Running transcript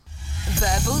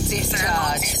Verbal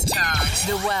Discharge.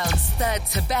 The world's third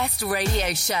to best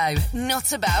radio show,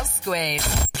 not about squid.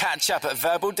 Catch up at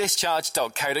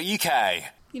verbaldischarge.co.uk.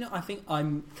 You know, I think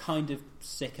I'm kind of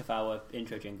sick of our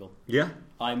intro jingle. Yeah?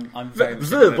 I'm very sick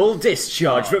verbal of it.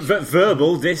 discharge.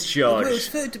 Verbal discharge. The world's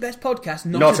third to best podcast,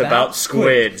 Not about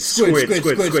squid. Squid.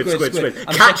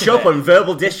 Catch up on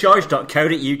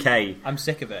verbaldischarge.co.uk. I'm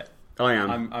sick of it. I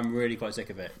am. I'm really quite sick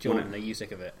of it. Jordan, are you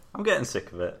sick of it? I'm getting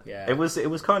sick of it. Yeah. It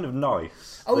was kind of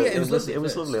nice. Oh, yeah, it was lovely. It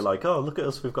was lovely. Like, oh, look at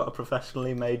us, we've got a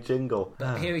professionally made jingle.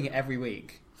 But hearing it every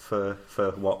week. For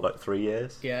what, like 3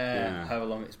 years? Yeah, however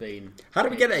long it's been. How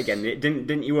did we get it again?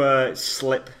 Didn't you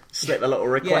slip a little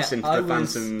request into the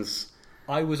Phantom's?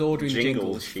 I was ordering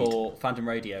jingles sheet for Phantom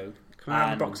Radio. Can I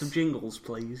have a box of jingles,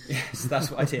 please? Yes,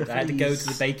 that's what I did. I had to go to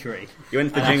the bakery. You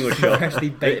went to the jingle shop.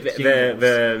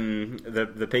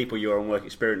 The people you were on work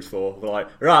experience for were like,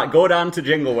 right, go down to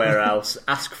Jingle Warehouse,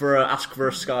 ask for a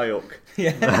Skyhook.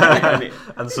 Yeah.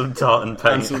 and some tartan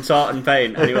paint.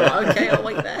 And you were like, okay, I'll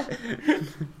wait there.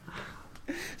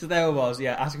 So there I was,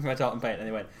 asking for my tartan paint, and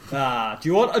they went, do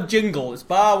you want a jingle? It's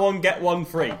buy one, get one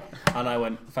free. And I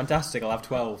went, fantastic, I'll have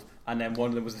 12. And then one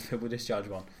of them was the verbal discharge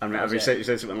one. And you said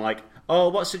something like, oh,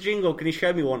 what's the jingle? Can you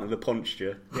show me one of the punched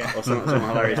you? Yeah. Or some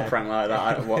hilarious prank like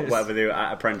that. Whatever they do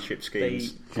at apprenticeship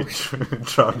schemes.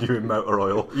 Drown you in motor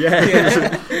oil.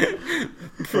 Yeah.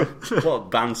 What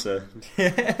banter.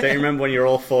 Don't you remember when you were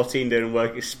all 14 doing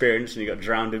work experience and you got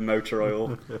drowned in motor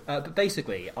oil? But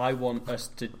basically, I want us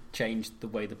to change the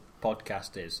way the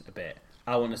podcast is a bit.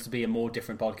 I want us to be a more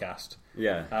different podcast.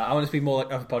 Yeah. I want us to be more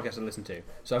like other podcasts to listen to.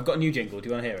 So I've got a new jingle. Do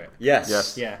you want to hear it?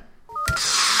 Yes. Yeah.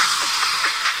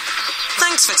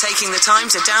 Thanks for taking the time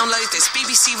to download this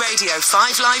BBC Radio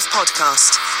 5 Live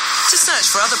podcast. To search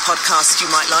for other podcasts you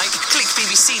might like, click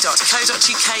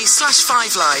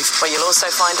bbc.co.uk/5live, where you'll also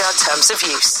find our terms of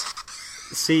use.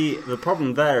 See, the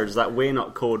problem there is that we're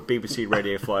not called BBC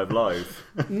Radio 5 Live.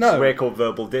 No. We're called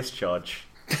Verbal Discharge.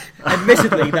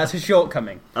 Admittedly, that's a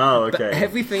shortcoming. Oh, okay. But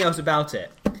everything else about it,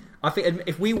 I think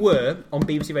if we were on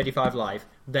BBC Radio 5 Live,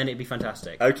 then it'd be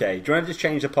fantastic. Okay, do you want to just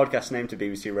change the podcast name to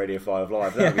BBC Radio 5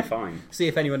 Live? That'd be fine. See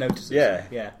if anyone notices.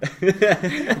 Yeah.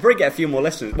 Probably get a few more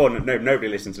listeners. Well, no, nobody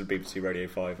listens to BBC Radio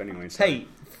 5 anyway. So. Hey,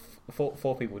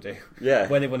 four people do. Yeah.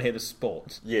 When they want to hear the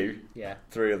sport. You. Yeah.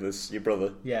 3 others. Your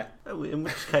brother. Yeah. In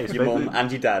which case, your mum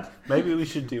and your dad. Maybe we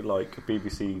should do like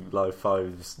BBC Live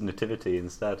 5's Nativity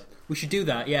instead. We should do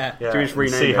that, yeah. Do we just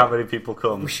rename see it? how many people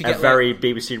come. We should A get very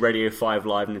BBC Radio 5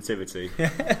 Live Nativity.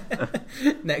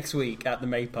 Next week at the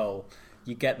Maypole,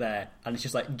 you get there and it's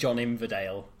just like John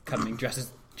Inverdale coming dressed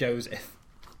as Joseph.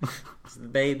 It's the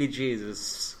baby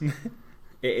Jesus.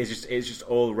 It's just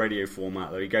all radio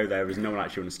format though. You go there, there's no one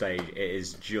actually on the stage. It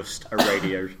is just a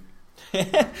radio.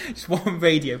 Just one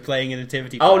radio playing a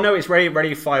nativity. Oh no, it's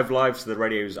Radio 5 Live, so the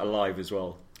radio's alive as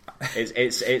well. It's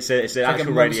an like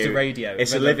actual a radio.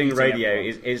 It's a living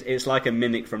radio. It's like a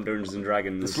mimic from Dungeons and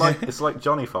Dragons. It's like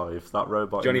Johnny Five, that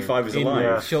robot. Johnny Five is alive.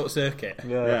 Yeah. Short Circuit.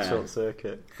 Yeah, Short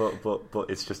Circuit. But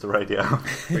it's just a radio.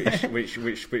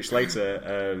 which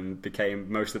later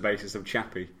became most of the basis of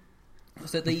Chappie.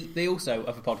 So they also,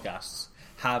 other podcasts,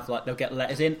 have like they'll get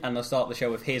letters in and they'll start the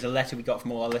show with here's a letter we got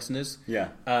from all our listeners. Yeah.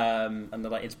 And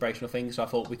they're like inspirational things, so I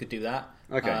thought we could do that.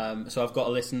 Okay. So I've got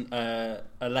a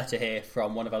letter here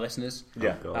from one of our listeners.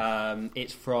 Yeah.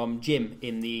 It's from Jim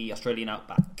in the Australian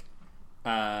outback.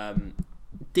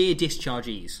 Dear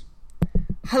dischargees,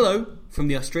 hello from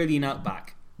the Australian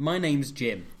outback. My name's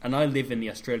Jim and I live in the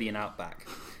Australian outback.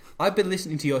 I've been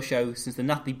listening to your show since the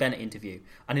Natalie Bennett interview,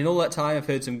 and in all that time I've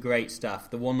heard some great stuff.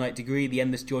 The One Night Degree, the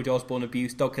endless George Osborne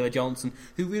abuse, Dog Killer Johnson,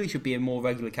 who really should be a more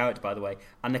regular character, by the way,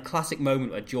 and the classic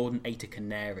moment where Jordan ate a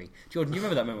canary. Jordan, do you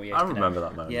remember that moment where you ate a canary? I remember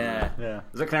that moment. Yeah.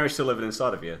 Was that canary still living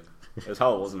inside of you? It was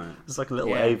whole, wasn't it? It's like a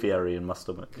little aviary in my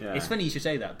stomach. Yeah. It's funny you should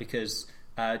say that, because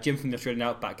Jim from the Australian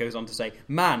Outback goes on to say,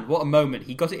 man, what a moment,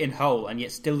 he got it in whole and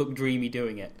yet still looked dreamy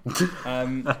doing it.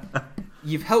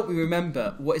 You've helped me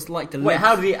remember what it's like to live... Wait,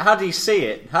 how did he see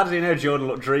it? How did he know Jordan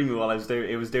looked dreamy while he was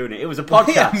doing it? It was a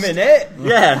podcast. Wait a minute!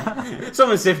 Yeah.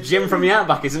 Someone as if Jim from the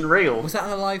Outback isn't real. Was that on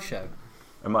a live show?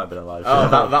 It might have been a live show.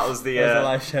 Oh, that was the... That was a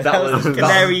live show. That was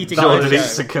canary eating Jordan live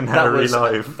eats show. a canary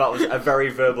live. That was a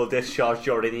very verbal discharge,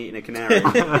 Jordan eating a canary.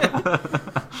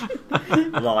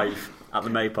 Live at the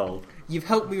Maypole. You've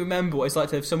helped me remember what it's like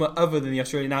to live somewhere other than the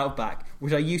Australian outback,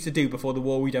 which I used to do before the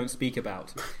war we don't speak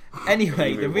about.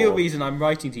 Anyway, the real reason I'm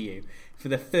writing to you for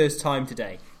the first time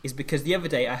today is because the other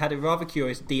day I had a rather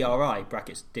curious DRI,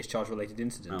 brackets, discharge-related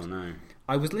incident. Oh no.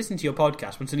 I was listening to your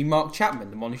podcast when suddenly Mark Chapman,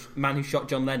 the man who shot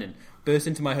John Lennon, burst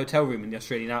into my hotel room in the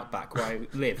Australian outback where I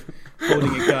live,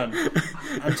 holding a gun,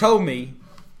 and told me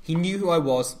He knew who I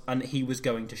was, and he was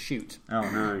going to shoot. Oh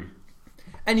no.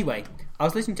 Anyway, I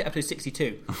was listening to episode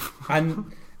 62,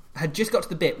 and had just got to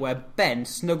the bit where Ben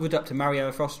snuggled up to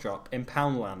Mariella Frostrop in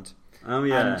Poundland. Oh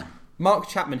yeah. And Mark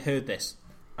Chapman heard this,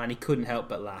 and he couldn't help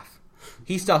but laugh.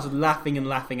 He started laughing and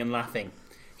laughing and laughing.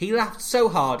 He laughed so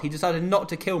hard he decided not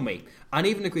to kill me, and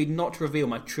even agreed not to reveal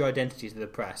my true identity to the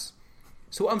press.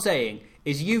 So what I'm saying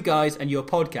is you guys and your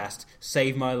podcast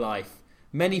saved my life.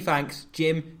 Many thanks,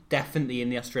 Jim, definitely in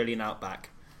the Australian outback.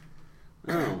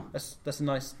 Oh. That's a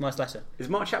nice letter. Is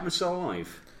Mark Chapman still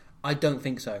alive? I don't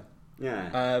think so.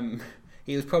 Yeah.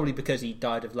 It was probably because he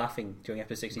died of laughing during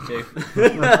episode 62.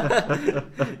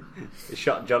 He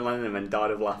shot John Lennon and then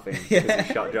died of laughing because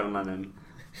he shot John Lennon.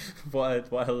 What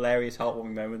a hilarious,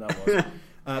 heartwarming moment that was.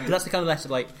 But that's the kind of letter,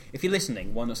 like, if you're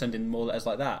listening, why not send in more letters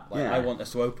like that? Like, Yeah. I want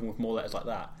us to open with more letters like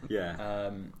that.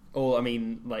 Yeah. Or, I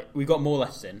mean, like, we've got more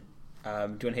letters in. Do you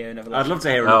want to hear another letter? I'd love to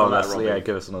hear another Oh, letter, Robbie. yeah,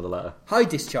 give us another letter. Hi,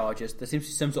 dischargers. There seems to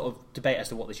be some sort of debate as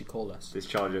to what they should call us.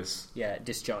 Discharges. Yeah,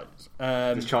 dischargers.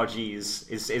 Dischargees.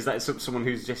 Is that someone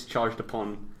who's discharged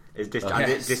upon? Is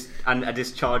Yes. and a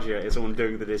discharger is someone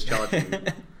doing the discharging.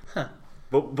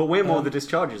 But we're more the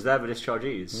dischargers. They're the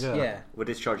dischargees. Yeah. We're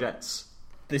dischargettes.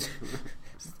 If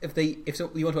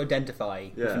you want to identify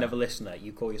with Yeah. another listener,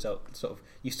 you call yourself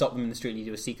you stop them in the street and you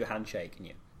do a secret handshake and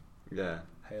you Yeah.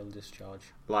 hail discharge.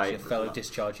 Like- to your fellow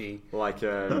dischargee. Like,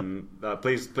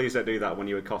 please don't do that when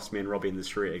you accost me and Robbie in the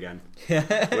street again. we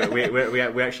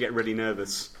actually get really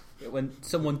nervous. When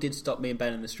someone did stop me and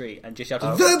Ben in the street and just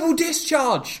shouted verbal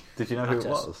discharge. Did you know who at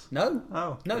it us. was? No.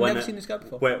 Oh. No, When, never seen this guy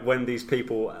before. When these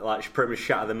people like pretty much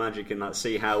shatter the magic and like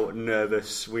see how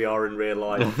nervous we are in real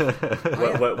life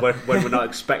when we're not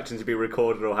expecting to be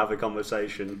recorded or have a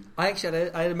conversation. I had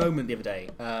a moment the other day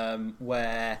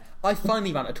where I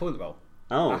finally ran a toilet roll.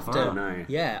 Oh no!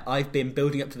 Yeah, I've been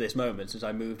building up to this moment since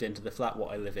I moved into the flat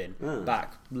what I live in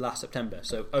back last September.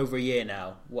 So over a year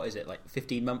now. What is it, like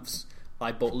 15 months?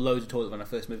 I bought loads of toilets when I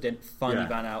first moved in. Finally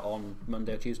ran out on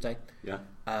Monday or Tuesday. Yeah.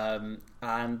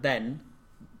 And then,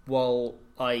 while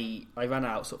I ran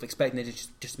out, sort of expecting there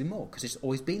just to be more, because there's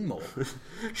always been more.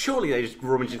 Surely they just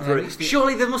rummaged through it.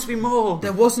 Surely there must be more.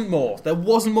 There wasn't more.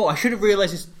 I should have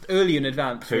realised this earlier in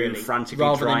advance, Poo really, frantically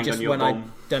rather than drying just on your when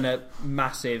bum. I'd done a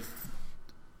massive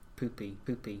poopy,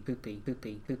 poopy, poopy,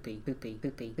 poopy, poopy, poopy,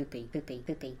 poopy, poopy, poopy, poopy,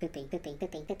 poopy, poopy,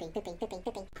 poopy,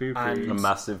 poopy, poopy, A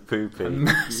massive poopy.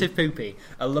 massive poopy,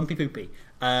 a lumpy poopy.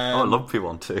 A lumpy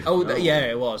one too. Yeah,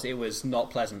 it was. It was not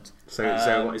pleasant. So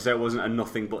it wasn't a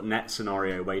nothing but net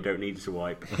scenario where you don't need to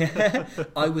wipe.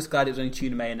 I was glad it was only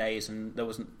tuna mayonnaise and there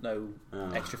wasn't no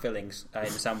extra fillings in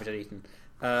the sandwich I'd eaten.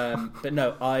 But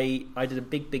no, I did a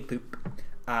big poop,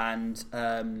 and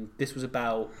this was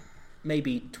about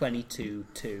maybe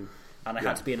 22 and I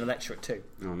had to be in a lecture at 2.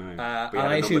 Oh no! And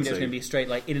I assumed it was going to be a straight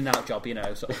like in and out job, you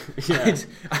know. Sort of.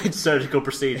 I'd surgical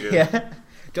procedure. Yeah.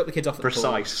 Drop the kids off at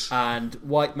Precise. the pool and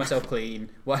wipe myself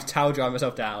clean, towel dry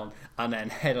myself down, and then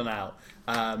head on out.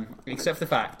 Except for the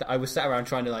fact that I was sat around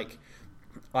trying to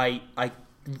I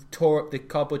tore up the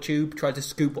cardboard tube, tried to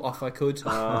scoop what off I could.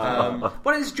 Why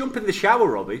don't you just jump in the shower,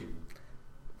 Robbie?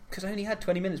 Because I only had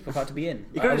 20 minutes before I had to be in.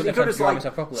 You I could wouldn't have have just time to dry like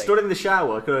myself properly. stood in the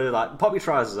shower. Could have like pop your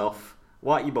trousers off,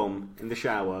 wipe your bum in the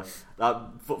shower.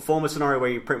 Form a scenario where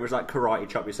you pretty much like karate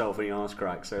chop yourself in your arse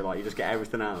crack. So like you just get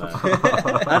everything out there,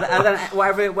 and then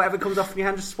whatever comes off in your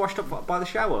hand just washed up by the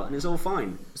shower, and it's all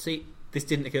fine. See, this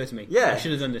didn't occur to me. Yeah. I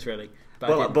should have done this really.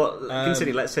 But I But didn't.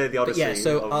 continue. Let's hear the odyssey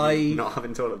of not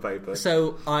having toilet paper.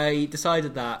 So I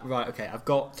decided that, right, okay, I've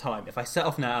got time. If I set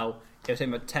off now, it'll take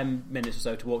me about 10 minutes or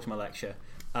so to walk to my lecture.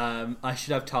 I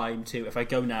should have time to, if I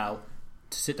go now,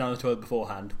 to sit down on the toilet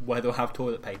beforehand, whether I have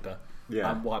toilet paper,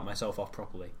 and wipe myself off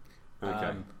properly.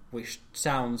 Okay. Which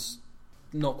sounds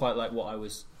not quite like what I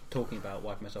was talking about,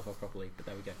 wiping myself off properly, but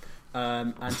there we go.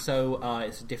 And so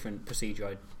it's a different procedure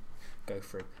I'd go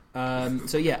through.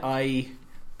 So yeah, I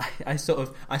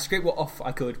scraped what off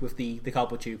I could with the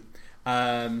cardboard tube,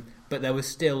 but there was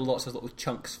still lots of little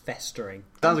chunks festering.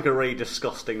 Sounds like a really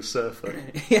disgusting surfer.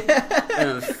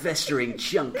 Festering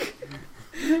chunk.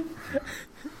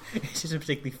 It's just a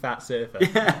particularly fat surfer.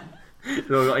 Yeah.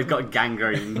 He's got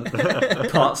gangrene.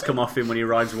 Parts come off him when he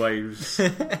rides waves.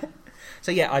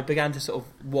 So yeah, I began to sort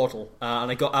of waddle,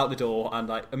 and I got out the door, and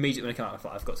like immediately when I came out, I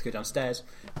thought I've got to go downstairs.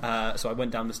 So I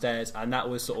went down the stairs, and that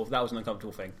was an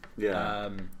uncomfortable thing. Yeah.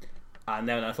 And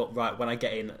then I thought, right, when I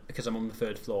get in, because I'm on the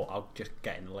 3rd floor, I'll just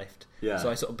get in the lift. Yeah. So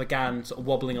I sort of began sort of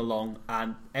wobbling along,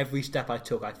 and every step I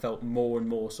took, I felt more and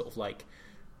more sort of like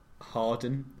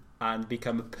harden and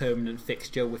become a permanent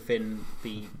fixture within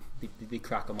the the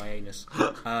crack on my anus.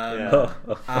 Yeah.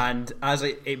 And as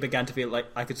it began to feel like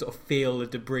I could sort of feel the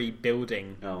debris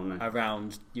building Oh, no.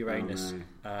 around Uranus.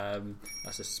 Oh,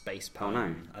 That's a space pun,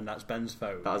 no. and that's Ben's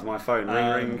phone. That was my phone.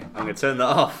 Ring. I'm going to turn that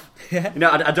off. Yeah. You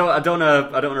know, I don't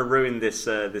want to ruin this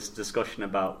discussion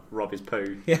about Robbie's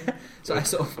poo. Yeah. So I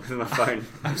sort of with my phone.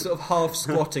 I was sort of half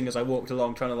squatting as I walked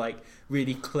along, trying to like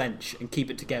really clench and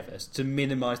keep it together to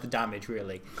minimise the damage.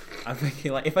 Really, I'm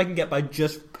thinking like if I can get by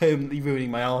just permanently ruining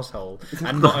my arsehole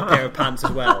and not a pair of pants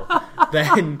as well,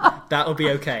 then that'll be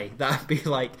okay. That'd be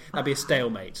a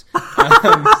stalemate.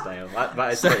 Stale.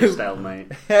 That is pretty stale, mate.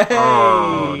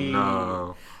 Oh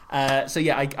no. So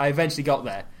yeah, I eventually got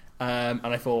there, and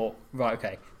I thought, right,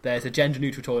 okay, there's a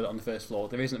gender-neutral toilet on the first floor.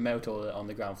 There isn't a male toilet on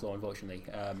the ground floor, unfortunately,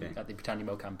 at the Britannia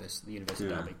Mill campus, the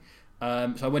University of Derby.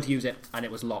 So I went to use it, and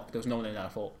it was locked. There was no one in there. I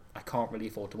thought, I can't really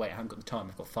afford to wait. I haven't got the time.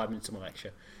 I've got 5 minutes of my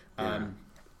lecture. I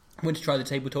went to try the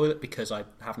table toilet because I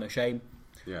have no shame.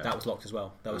 Yeah. That was locked as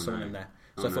well. There was someone in there.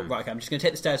 So I thought, right, okay, I'm just going to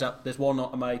take the stairs up. There's one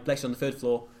on my place on the third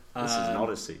floor. This is an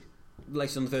odyssey.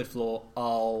 Later on the third floor,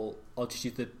 I'll just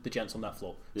use the gents on that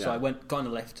floor. Yeah. So I got in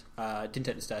the lift. Didn't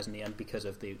take the stairs in the end because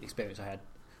of the experience I had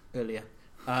earlier.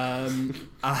 And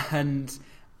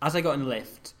as I got in the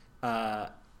lift,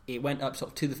 it went up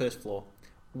sort of to the first floor,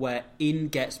 where in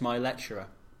gets my lecturer.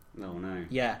 Oh no.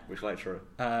 Yeah. Which lecturer?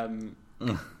 Right.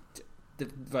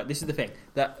 This is the thing.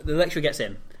 That the lecturer gets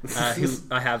in, who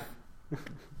I have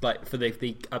like for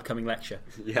the upcoming lecture.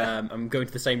 Yeah. I'm going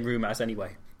to the same room as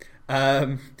anyway.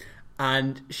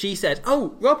 And she said,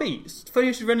 "Oh, Robbie, it's funny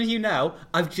I should run into you now.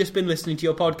 I've just been listening to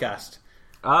your podcast."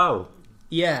 Oh.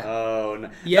 Yeah. Oh no!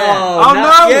 Yeah. Oh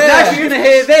no! Yeah. Now she's gonna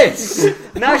hear this.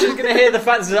 Now she's gonna hear the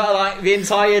fact that like the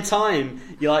entire time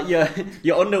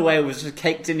your underwear was just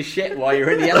caked in shit while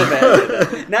you're in the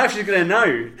elevator. Now she's gonna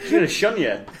know. She's gonna shun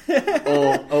you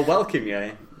or welcome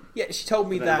you. Yeah. She told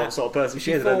me I don't know that. what sort of person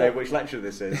she is? I don't know which lecture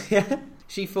this is. Yeah.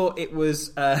 She thought it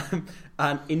was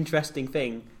an interesting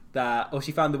thing or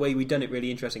she found the way we'd done it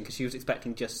really interesting because she was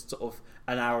expecting just sort of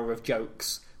an hour of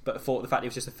jokes, but thought the fact it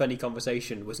was just a funny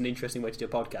conversation was an interesting way to do a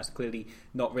podcast, clearly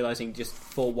not realising just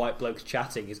 4 white blokes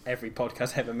chatting is every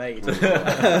podcast ever made.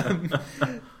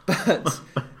 But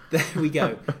there we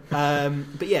go.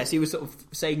 But yeah, so he was sort of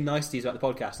saying niceties about the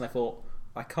podcast, and I thought,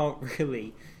 I can't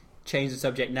really change the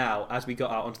subject now as we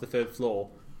got out onto the third floor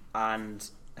and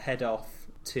head off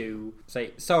to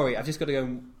say, sorry, I've just got to go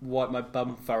and wipe my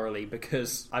bum thoroughly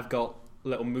because I've got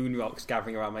little moon rocks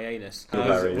gathering around my anus.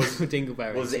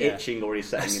 Dingleberries. Was it itching already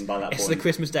setting in by that It's point? the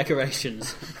Christmas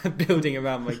decorations building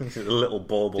around my... Little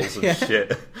baubles and Yeah. shit.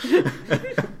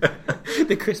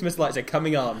 The Christmas lights are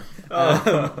coming on.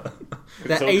 Oh.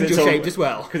 They're angel-shaped as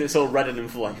well. Because it's all red and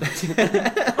inflamed.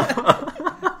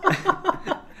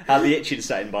 How the itching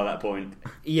setting by that point?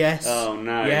 Yes. Oh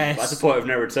no! Yes. That's a point of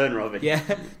no return, Robbie. Yeah.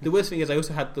 The worst thing is I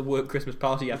also had the work Christmas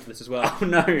party after this as well. Oh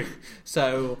no!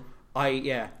 So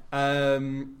but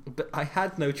I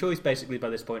had no choice basically by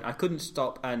this point. I couldn't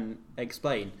stop and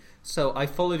explain. So I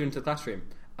followed her into the classroom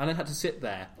and I had to sit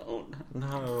there Oh,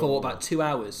 No. for about 2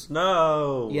 hours.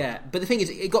 No. Yeah, but the thing is,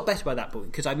 it got better by that point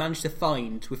because I managed to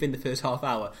find, within the first half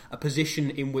hour, a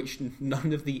position in which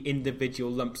none of the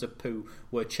individual lumps of poo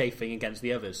were chafing against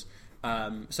the others.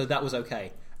 So that was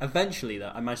okay. Eventually,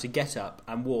 though, I managed to get up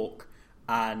and walk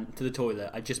and to the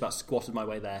toilet. I just about squatted my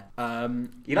way there.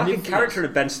 you're like a character in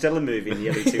a Ben Stiller movie in the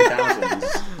early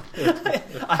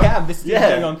 2000s. I am. This is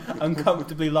Yeah. going on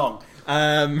uncomfortably long.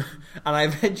 And I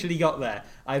eventually got there.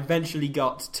 I eventually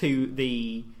got to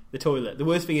the toilet. The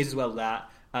worst thing is as well that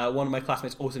one of my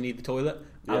classmates also needed the toilet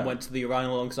and Yeah. went to the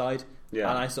urinal alongside. Yeah.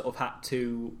 And I sort of had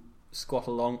to squat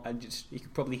along and you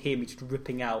could probably hear me just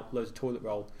ripping out loads of toilet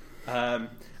roll and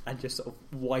just sort of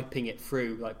wiping it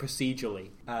through like procedurally.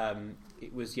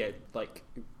 It was like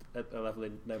at a level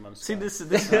in No Man's Sky. See, this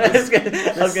I was going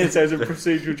to say it's a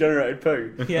procedural generated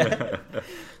poo. Yeah.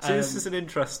 See, this is an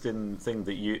interesting thing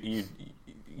that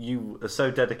you are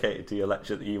so dedicated to your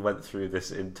lecture that you went through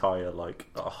this entire like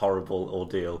horrible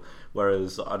ordeal.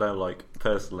 Whereas I know, like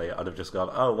personally, I'd have just gone,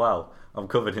 "Oh wow, I'm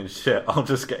covered in shit. I'll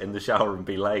just get in the shower and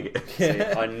be late." See,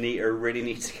 I really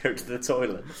need to go to the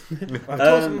toilet. I've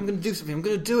told him I'm going to do something. I'm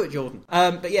going to do it, Jordan.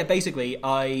 But yeah, basically,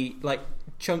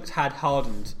 chunks had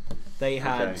hardened. They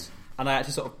had, Okay. and I had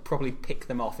to sort of properly pick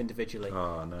them off individually.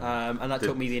 Oh no! And that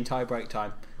took me the entire break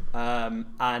time.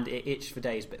 And it itched for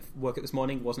days, but work it this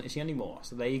morning wasn't itching anymore.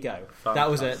 So there you go. That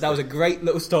was a great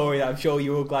little story that I'm sure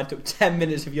you're all glad took 10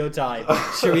 minutes of your time.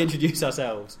 Shall we introduce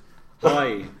ourselves?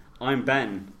 Hi, I'm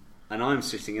Ben, and I'm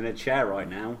sitting in a chair right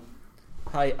now.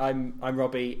 Hi, I'm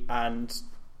Robbie, and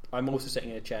I'm also sitting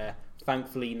in a chair.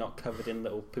 Thankfully, not covered in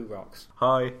little poo rocks.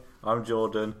 Hi, I'm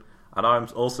Jordan. And I'm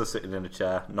also sitting in a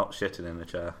chair, not shitting in a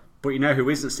chair. But you know who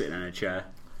isn't sitting in a chair?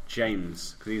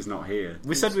 James, because he's not here.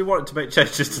 We said we wanted to make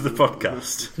changes to the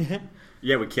podcast.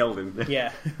 Yeah, we killed him.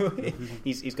 Yeah,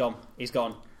 he's gone. He's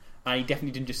gone. And he definitely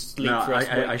didn't just sleep for us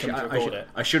to come to record it.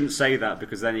 I shouldn't say that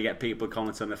because then you get people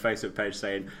commenting on the Facebook page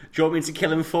saying, "Do you want me to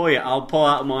kill him for you? I'll pull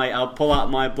out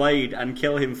my blade and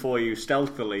kill him for you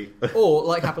stealthily." Or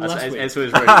like happened last week.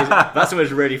 That's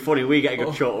what's really funny. We get a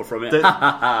good chortle from it.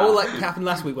 Or like happened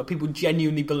last week, where people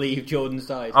genuinely believe Jordan's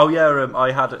died. Oh yeah,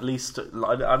 I had at least.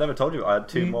 I never told you. I had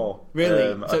 2 more.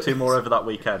 Really? I had 2 more over that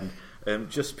weekend.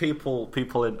 Just people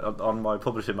on my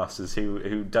publishing masters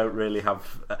who don't really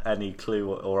have any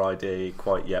clue or idea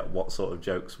quite yet what sort of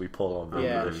jokes we pull on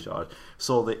Verbal Discharge.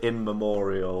 Saw the in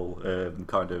memorial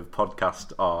kind of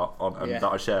podcast art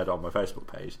that I shared on my Facebook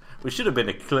page, which should have been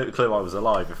a clue I was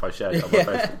alive if I shared it on my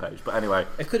Facebook page. But anyway,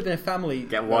 it could have been a family.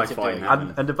 Get Wi-Fi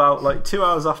and about like 2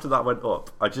 hours after that went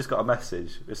up, I just got a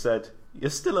message. It said,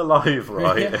 "You're still alive,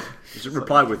 right?" Just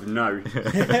reply with no.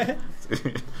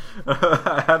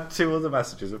 I had 2 other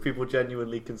messages of people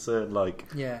genuinely concerned,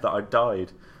 that I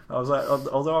died. I was like,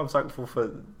 although I'm thankful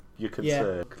for your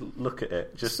concern, look at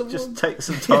it. Just take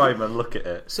some time and look at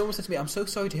it. Someone said to me, "I'm so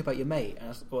sorry to hear about your mate." And I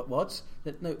was like, "What?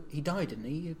 No, he died, didn't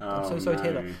he? I'm so sorry to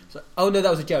hear that." Like, oh no,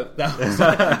 that was a joke.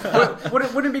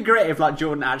 Wouldn't it be great if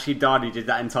Jordan actually died and he did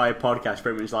that entire podcast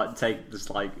pretty much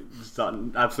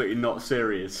absolutely not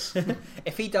serious?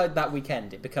 If he died that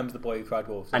weekend, it becomes The Boy Who Cried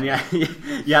Wolf. And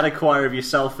you had a choir of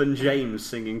yourself and James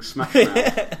singing Smash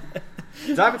Mouth.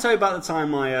 Did I ever tell you about the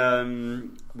time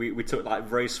we took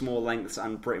very small lengths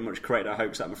and pretty much created a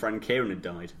hoax that my friend Kieran had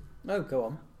died? No, go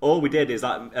on. All we did is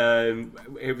the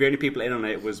only people in on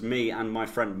it was me and my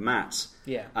friend Matt.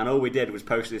 Yeah. And all we did was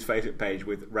post his Facebook page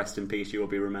with "Rest in peace, you will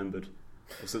be remembered,"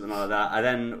 or something like that. And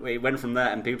then we went from there,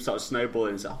 and people started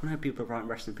snowballing and said, "Oh no, people are writing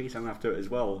 "Rest in peace," I'm gonna have to do it as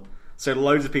well." So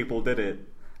loads of people did it.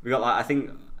 We got I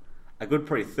think a good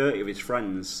probably 30 of his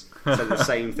friends said the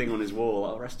same thing on his wall.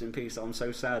 "Oh, rest in peace, I'm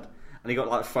so sad." And he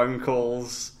got phone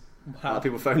calls. Wow.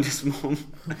 People phoned his mum.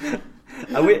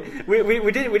 And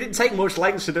we didn't take much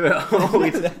lengths to do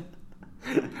it.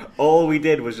 All we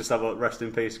did was just have a "Rest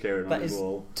in peace, Kieran" on his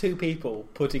wall. 2 people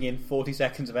putting in 40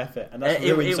 seconds of effort, and that's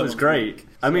it was great. Week.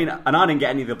 I mean, and I didn't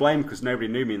get any of the blame because nobody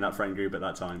knew me in that friend group at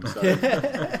that time. So,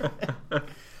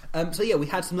 so yeah, we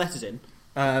had some letters in.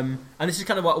 And this is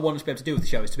kind of what I want us to be able to do with the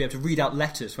show, is to be able to read out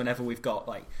letters whenever we've got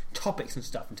topics and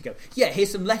stuff, and to go,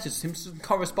 here's some letters, some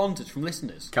correspondence from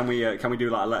listeners. Can we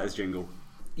do a letters jingle?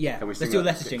 Yeah, let's do a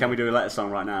letters jingle. Can we do a letter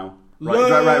song right now?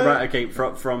 Right. Okay,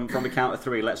 from the count of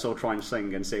 3, let's all try and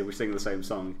sing and see if we sing the same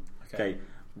song. Okay.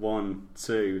 1,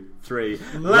 2, 3.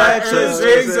 Letters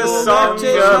is a song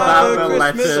about the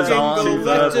letters on the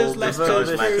verbal discharge.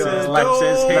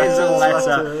 Letters, here's a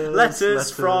letter.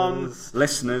 Letters from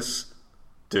listeners.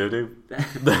 Do.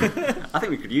 I think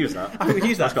we could use that. I think we could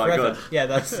use that. That's quite forever. good. Yeah,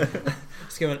 that's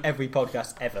going on every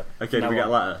podcast ever. Okay, we got a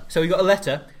letter. So we got a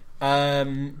letter.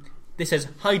 This says,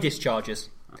 "Hi Dischargers.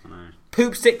 Oh, no.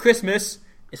 Poop stick Christmas."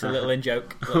 It's a little in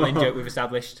joke. We've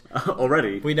established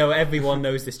already. We know everyone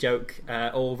knows this joke.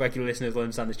 All regular listeners will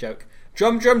understand this joke.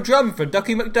 "Drum, drum, drum for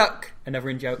Ducky McDuck." Another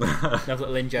in joke. Another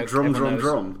little in joke. Drum, drum,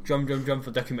 drum. Drum, drum, drum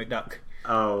for Ducky McDuck.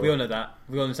 Oh, we all know that.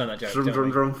 We all understand that joke. Drum, drum,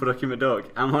 drum for Ducky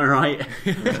McDuck. Am I right?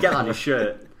 Get that on your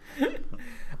shirt.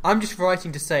 I'm just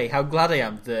writing to say how glad I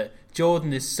am that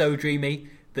Jordan is so dreamy,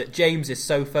 that James is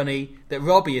so funny, that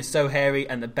Robbie is so hairy,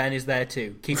 and that Ben is there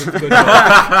too. Keep up the good work.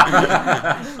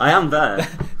 I am there.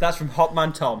 That's from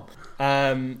Hotman Tom.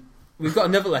 We've got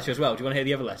another letter as well. Do you want to hear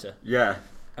the other letter? Yeah.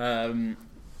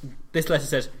 This letter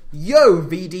says, "Yo,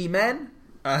 VD men."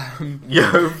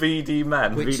 Yo, VD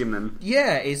men. Which, VD men.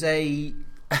 Yeah, is a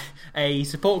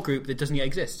support group that doesn't yet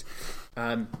exist.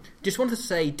 Just wanted to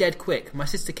say dead quick, my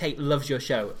sister Kate loves your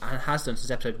show and has done since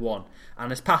episode 1,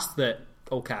 and has passed the,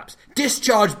 all caps,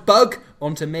 "discharge bug"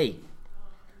 onto me.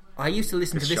 I used to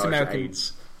listen to This American...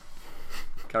 AIDS.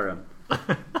 Carry on.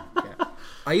 Yeah.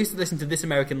 I used to listen to This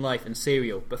American Life and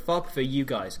Serial, but far prefer you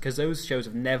guys, because those shows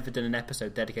have never done an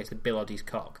episode dedicated to Bill Oddie's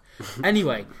cock.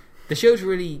 Anyway, the show's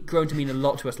really grown to mean a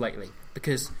lot to us lately,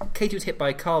 because Katie was hit by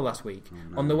a car last week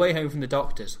on the way home from the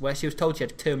doctors, where she was told she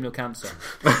had terminal cancer.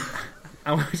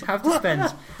 And would have to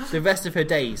spend the rest of her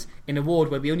days in a ward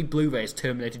where the only Blu-ray is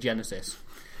Terminator Genesis.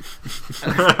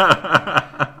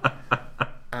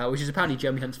 Which is apparently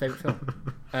Jeremy Hunt's favourite film.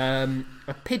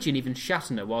 A pigeon even shat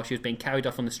on her while she was being carried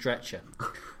off on the stretcher.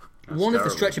 One of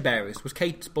the stretcher bearers was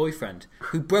Kate's boyfriend,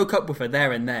 who broke up with her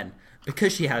there and then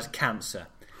because she has cancer.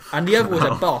 And the other was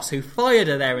a boss who fired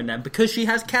her there and then because she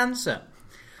has cancer.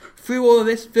 Through all of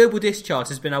this, Verbal Discharge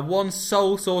has been our one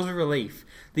sole source of relief.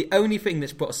 The only thing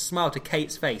that's brought a smile to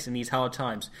Kate's face in these hard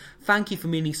times. Thank you for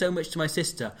meaning so much to my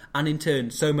sister, and in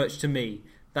turn, so much to me.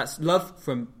 That's love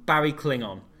from Barry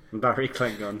Klingon. Barry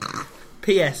Klingon.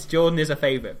 P.S. Jordan is a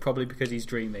favourite, probably because he's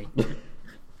dreamy.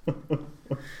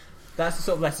 That's the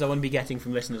sort of letters I want to be getting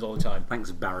from listeners all the time.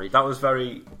 Thanks, Barry. That was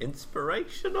very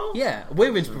inspirational. Yeah,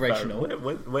 we're inspirational.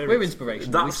 We're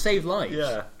inspirational. We save lives.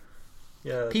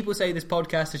 Yeah. People say this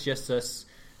podcast is just us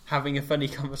having a funny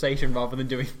conversation rather than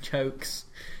doing jokes.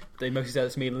 They mostly say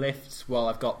that to me in lifts while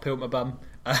I've got pill up my bum.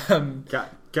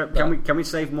 Can we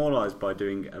save more lives by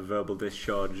doing a verbal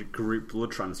discharge group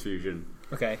blood transfusion?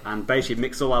 Okay. And basically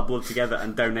mix all our blood together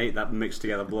and donate that mixed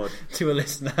together blood to a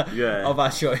listener of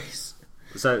our choice.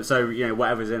 So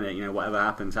whatever's in it, whatever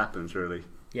happens, really.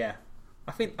 Yeah.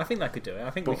 I think that could do it. I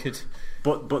think we could.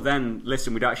 But then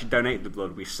listen, we don't actually donate the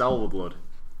blood. We sell the blood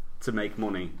to make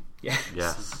money.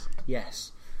 Yes.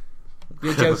 Yes.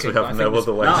 You're joking. We have no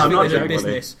other way. No, I'm not joking.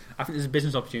 Business. I think there's a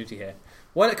business opportunity here.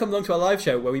 Why not come along to our live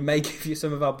show where we may give you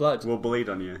some of our blood? We'll bleed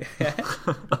on you.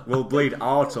 We'll bleed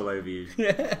art all over you.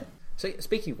 Yeah. So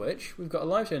speaking of which, we've got a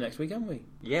live show next week, haven't we?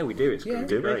 Yeah, we do. It's going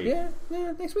to be great. Yeah,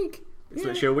 next week. It's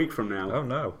literally a week from now. Oh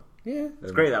no. Yeah.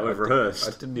 It's great that we've rehearsed.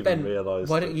 I didn't even realise.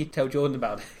 Why don't you tell Jordan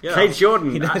about it? Yeah. Hey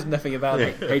Jordan, he knows nothing about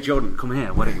it. Hey Jordan, come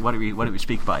here. Why don't we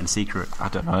speak about it in secret? I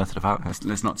don't know anything about it.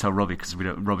 Let's not tell Robbie because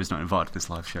Robbie's not invited to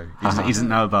this live show. He doesn't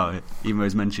know about it. Even though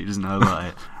he's mentioned, he doesn't know about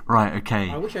it. Right?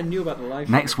 Okay. I wish I knew about the live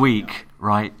show. Next week,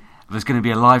 right? There's going to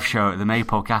be a live show at the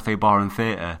Maypole Cafe Bar and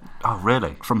Theatre. Oh,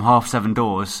 really? From 7:30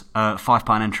 doors.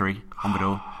 £5 entry on the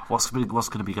door. What's going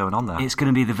to be going on there? It's going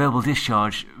to be the verbal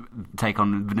discharge take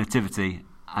on the Nativity,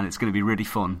 and it's going to be really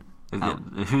fun.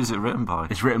 Who's it written by?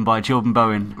 It's written by Jordan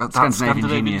Bowen.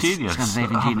 Scandinavian genius.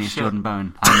 Scandinavian genius, Jordan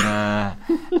Bowen.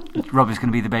 And Robbie's going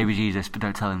to be the baby Jesus, but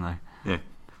don't tell him though. Yeah,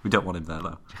 we don't want him there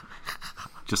though.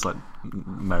 Just like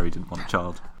Mary didn't want a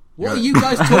child. What are you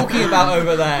guys talking about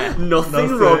over there?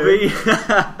 Nothing. Robbie.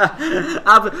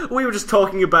 We were just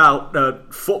talking about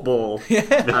football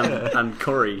and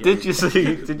curry. Did you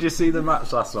see the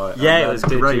match last night? Yeah, it was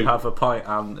great. Did you have a pint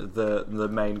and the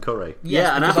main curry?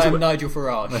 Yes, and because I'm Nigel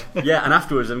Farage. Yeah, and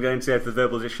afterwards I'm going to go for the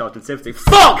verbal discharge Nativity.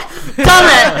 Fuck!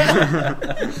 Damn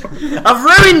it! I've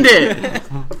ruined it!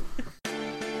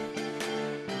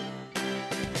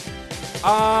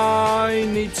 I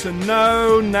need to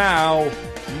know now.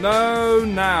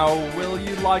 Will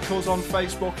you like us on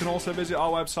Facebook and also visit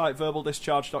our website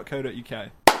verbaldischarge.co.uk?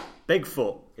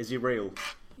 Bigfoot, is he real?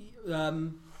 I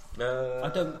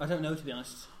don't know, to be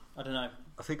honest. I don't know.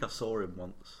 I think I saw him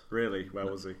once. Really? Where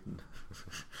was he?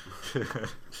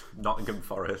 Nottingham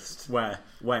Forest. Where?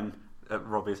 When? At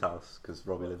Robbie's house, because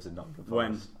Robbie lives in Nottingham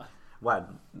Forest. When?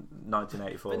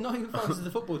 1984. But Nottingham Forest is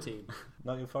the football team.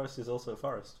 Nottingham Forest is also a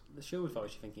forest. The Sherwood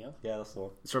Forest you're thinking of? Yeah, that's the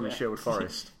one. It's from Sherwood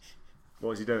Forest. What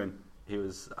was he doing? He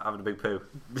was having a big poo.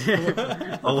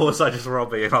 Or was I just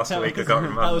Robbie last week? I can't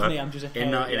remember. That was me. I'm just in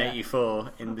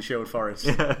 1984 in the Sherwood Forest.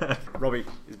 Robbie,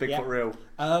 is Bigfoot real?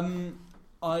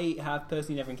 I have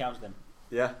personally never encountered him.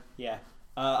 Yeah. Yeah.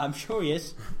 I'm sure he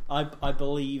is. I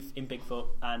believe in Bigfoot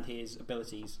and his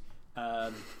abilities.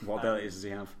 What abilities does he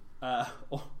have?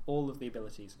 All of the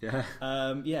abilities. Yeah.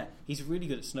 Yeah. He's really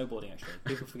good at snowboarding. Actually,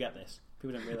 people forget this.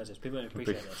 People don't realise this. People don't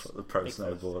appreciate this. The pro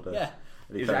snowboarder. Yeah.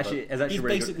 He's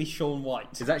really basically good. Shaun White.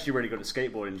 He's actually really good at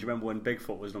skateboarding. Do you remember when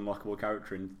Bigfoot was an unlockable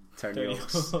character in Tony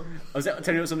Hawk's? Was that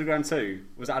Tony Hawk's Underground 2?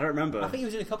 Was that? I don't remember. I think he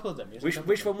was in a couple of them.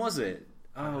 Which one was it?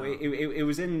 Oh, it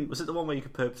was in. Was it the one where you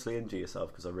could purposely injure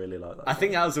yourself? Because I really like that. I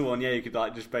think that was the one. Yeah, you could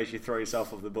just basically throw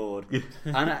yourself off the board.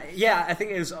 And I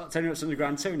think it was Tony Hawk's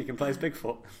Underground 2, and you can play as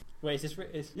Bigfoot. Wait, is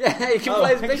this? Yeah, you can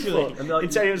play as Bigfoot in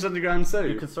Tony Hawk's Underground 2.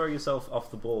 You could throw yourself off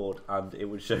the board, and it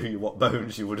would show you what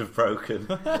bones you would have broken.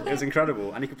 It was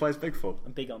incredible, and you can play as Bigfoot.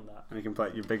 I'm big on that. And you can play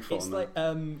your Bigfoot. It's like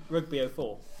Rugby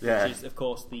 04, which is of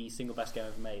course the single best game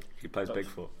ever made. He plays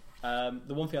Bigfoot.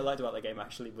 The one thing I liked about that game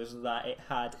actually was that it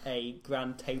had a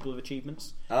grand table of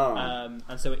achievements.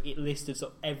 And so it listed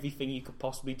sort of everything you could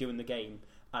possibly do in the game,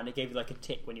 and it gave you like a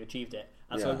tick when you achieved it.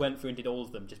 And so I went through and did all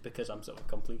of them just because I'm sort of a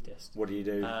completist. What do you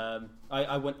do?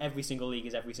 I won every single league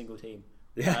as every single team.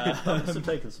 Yeah, that must have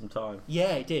taken some time.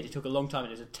 Yeah, it did. It took a long time,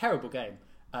 and it was a terrible game.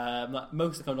 Like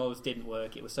most of the controls didn't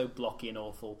work. It was so blocky and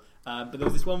awful. But there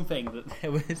was this one thing that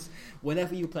there was,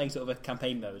 whenever you were playing sort of a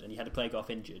campaign mode and you had to play off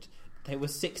injured, there were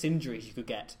 6 injuries you could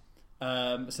get.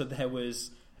 So there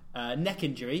was neck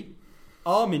injury,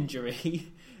 arm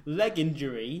injury, leg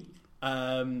injury.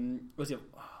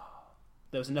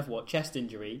 There was another chest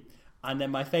injury, and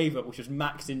then my favourite, which was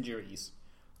max injuries.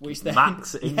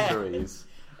 Max injuries.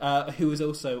 Who was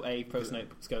also a pro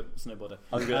snowboarder.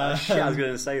 I was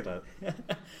going to say that.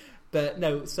 But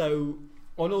no, so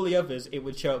On all the others, it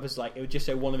would show up as like it would just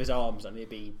show one of his arms and it'd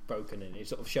be broken, and it'd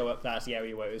sort of show up that's the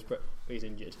area where he's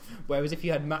injured. Whereas if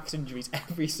you had max injuries,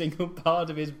 every single part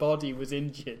of his body was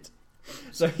injured.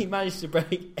 So he managed to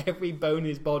break every bone in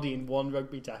his body in one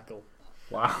rugby tackle.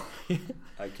 Wow.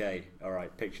 Okay, all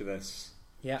right. Picture this: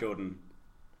 Yeah. Jordan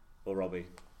or Robbie.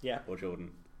 Yeah. Or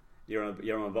Jordan. You're on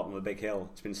the bottom of a big hill.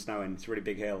 It's been snowing. It's a really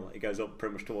big hill. It goes up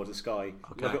pretty much towards the sky.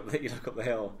 Okay. You look up the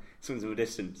hill. Someone's in the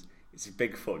distance. It's a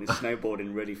Bigfoot and he's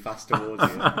snowboarding really fast towards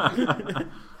you.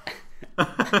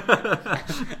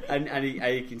 and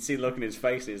you can see the look in his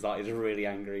face. He's like he's really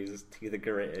angry. His teeth are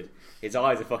gritted. His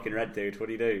eyes are fucking red, dude. What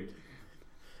do you do?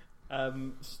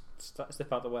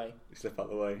 Step out the way. Slip out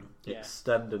the way. Yeah.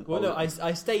 Extend and Well, no, I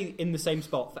stay in the same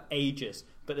spot for ages.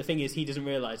 But the thing is, he doesn't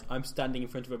realise I'm standing in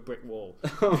front of a brick wall.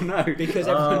 Oh no! Because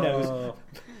everyone knows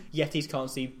Yetis can't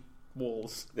see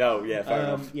walls. Oh yeah, fair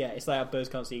enough. Yeah, it's like how birds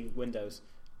can't see windows.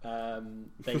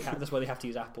 That's why they have to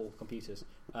use Apple computers.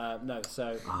 So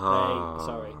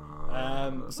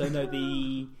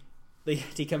the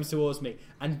Yeti comes towards me,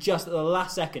 and just at the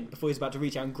last second, before he's about to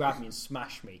reach out and grab me and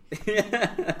smash me,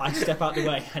 I step out the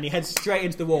way, and he heads straight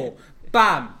into the wall.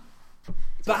 Bam!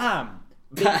 Bam!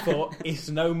 Bigfoot is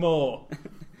no more.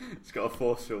 It's got a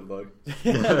force field though.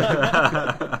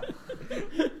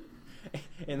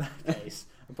 In that case,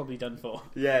 I'm probably done for.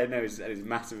 Yeah, no, he's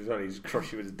massive as well. He's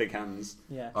crushed you with his big hands.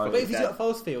 Yeah, Oh, but if he's yeah. got a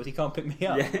force field, he can't pick me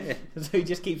up. Yeah. So he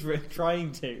just keeps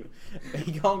trying to.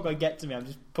 He can't quite get to me. I'm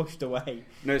just pushed away.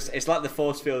 No, it's like the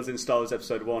force fields in Star Wars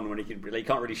Episode 1 when he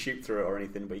can't really shoot through it or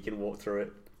anything, but he can walk through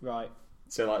it. Right.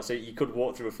 So you could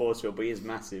walk through a force field, but he is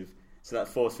massive. So that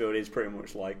force field is pretty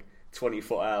much like 20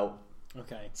 foot out.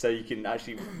 Okay. So you can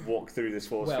actually walk through this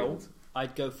force field.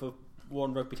 I'd go for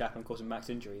one rugby tackle and causing max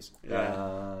injuries. Yeah.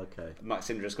 Okay. Max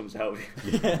Indris comes to help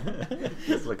you.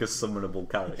 It's like a summonable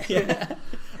character. Yeah.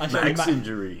 Max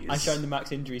injuries. I show him the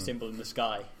max injury symbol in the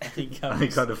sky. And he comes. And he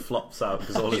kind of flops out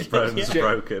because all his bones Yeah.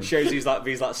 are broken. Shows these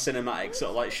cinematic sort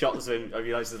of like shots of him. Of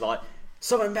you guys like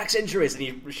summon max injuries, and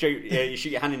you shoot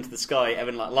your hand into the sky, and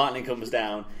then like lightning comes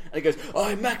down, and it goes,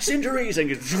 "Oh, max injuries," and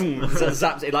goes, zoom,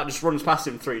 zaps it, like just runs past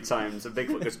him 3 times, and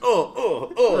Bigfoot goes,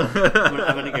 "Oh,"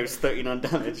 and then it goes 39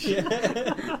 damage.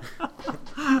 Yeah.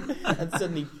 And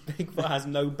suddenly Bigfoot has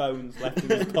no bones left in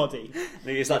his body. And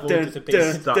he's like, They've all dun,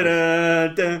 disappeared. dun,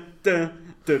 dun, dun, dun,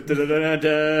 dun, dun, dun,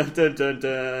 dun, dun, dun,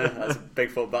 dun. That's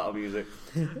Bigfoot battle music.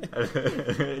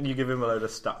 And you give him a load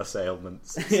of status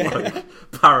ailments. It's like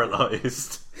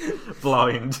paralysed,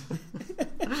 blind.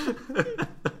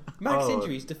 Max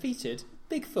injuries defeated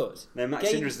Bigfoot. No, Max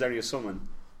Gain- Indris is only a summon.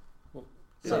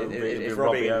 So It's it'd be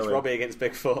Robbie Owen. against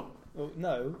Bigfoot. Well,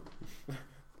 no.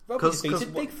 Robbie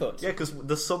defeated Bigfoot. Yeah, because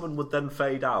the summon would then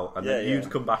fade out, and then Yeah, you'd yeah.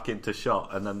 come back into shot,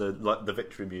 and then the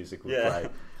victory music would Yeah. play.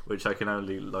 Which I can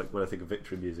only like when I think of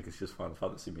victory music, it's just Final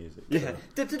Fantasy music. Yeah.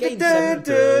 Gain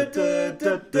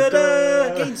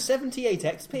 78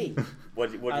 XP.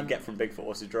 What do you get from Bigfoot?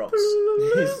 What's his drops?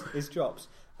 His drops.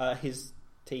 His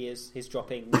tears, his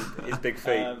droppings. His big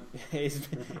feet. His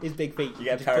big feet. You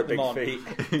get a just pair put of big them on. feet.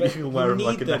 But You you wear 'em need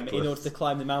like a them in necklace. order to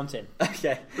climb the mountain.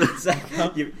 Okay, so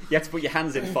you have to put your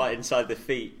hands in fight inside the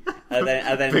feet, and then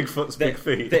Bigfoot's big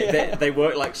feet. They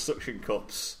work like suction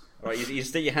cups. Right, you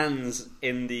stick your hands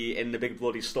in the big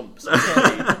bloody stumps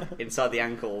inside the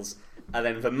ankles, and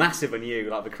then they're massive on you,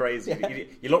 like the crazy.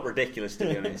 You look ridiculous, to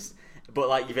be honest. But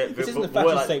like This isn't a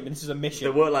fashion statement. This is a mission.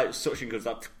 They work like suction cups,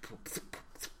 like,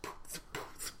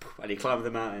 and you climb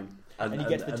the mountain. And you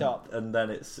get to the top. and then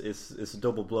it's a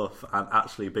double bluff, and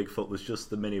actually Bigfoot was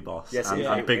just the mini boss, Yes, and,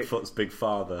 yeah. and Bigfoot's big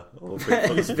father, or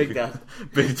Bigfoot's It's Big Dad.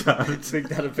 Big Dad. Big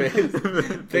Dad a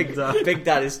beard. Big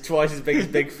Dad is twice as big as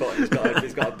Bigfoot.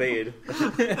 He's got a beard.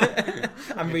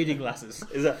 And reading glasses.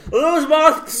 Is that those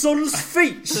my son's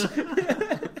feet?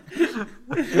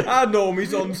 I know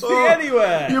he's on feet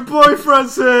anywhere. Your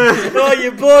boyfriend's here. Oh,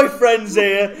 your boyfriend's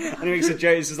here. And he makes a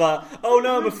joke. He's like, "Oh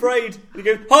no, I'm afraid." And he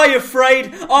goes, "Hi, you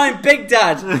afraid? I'm Big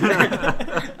Dad."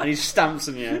 And he stamps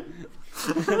on you.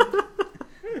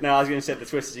 No, I was going to say the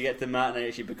twist is you get to the mountain and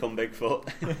actually become Bigfoot.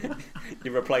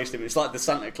 You've replaced him. It's like the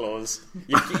Santa Claus.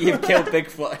 You've killed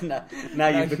Bigfoot, and now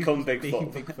you've become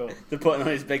Bigfoot. They're putting on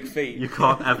his big feet. You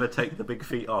can't ever take the big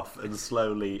feet off, and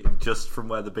slowly, just from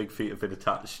where the big feet have been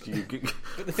attached, you.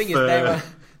 But the thing is,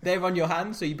 they're on your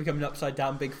hands, so you become an upside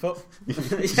down Bigfoot.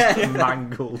 Yeah.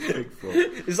 Mangled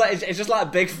Bigfoot. It's just like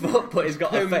a Bigfoot, but he's got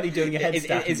Permanently doing a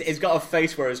headstand. It's got a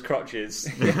face where his crotch is,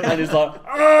 and it's like.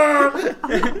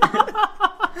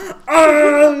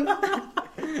 "Arr!"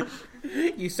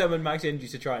 You summon Max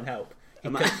Injuries to try and help.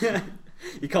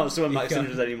 You can't summon Max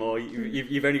Synders anymore.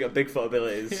 You've only got Bigfoot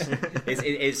abilities.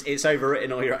 It's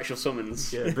overwritten all your actual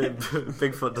summons. Yeah,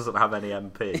 Bigfoot doesn't have any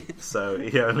MP, so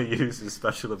he only uses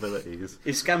special abilities.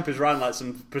 He scampers around like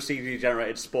some procedurally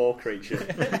generated spore creature.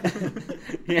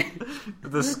 Yeah.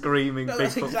 The screaming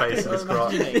Bigfoot exactly face in his what I'm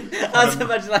crotch. imagining. I was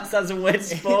imagining that's a weird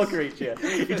spore creature.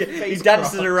 He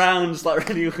dances around like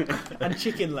really weird. And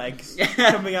chicken legs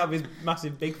coming out of his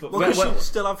massive Bigfoot. Well, because you'd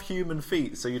still have human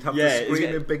feet, so you'd have Yeah, the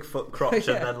screaming Bigfoot crotch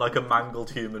and then like a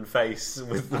mangled human face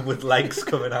with legs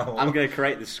coming out. I'm going to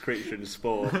create this creature in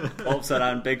spore. Upside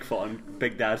down Bigfoot and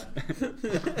Big Dad.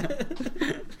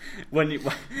 when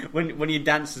you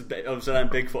dance as upside down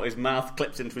Bigfoot, his mouth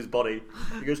clips into his body.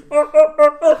 He goes.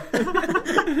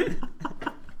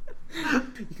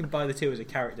 You can buy the two as a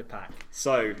character pack.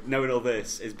 So, knowing all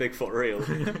this, is Bigfoot real?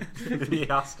 He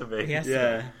has to be. He has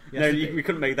Yeah. to No, be. we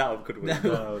couldn't make that up, could we?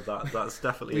 No, that's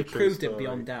definitely We a true proved story. it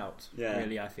beyond doubt. Yeah.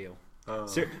 Really, I feel.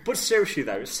 But seriously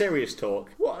though, serious talk.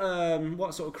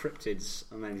 What sort of cryptids?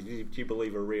 I mean, do you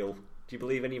believe are real? Do you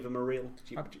believe any of them are real?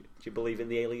 Do you believe in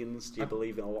the aliens? Do you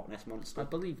believe in a Loch Ness monster? I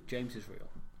believe James is real.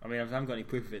 I mean, I haven't got any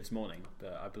proof of it this morning,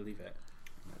 but I believe it.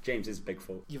 James is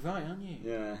Bigfoot. You're right, aren't you?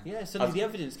 Yeah. Yeah, suddenly the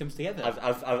evidence comes together.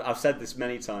 I've said this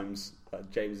many times.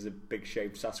 James is a big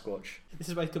shaved Sasquatch. This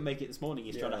is why he couldn't make it this morning.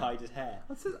 He's trying to hide his hair.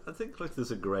 I think like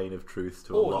there's a grain of truth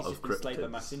to a Or lot he's of just been slayed by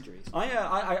mass cryptids. injuries.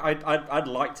 I'd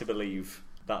like to believe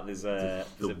that there's a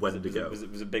Wendigo.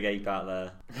 there's a big ape out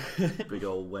there, Big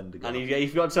old Wendigo. and he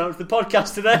forgot to turn up to the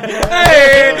podcast today.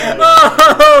 Hey!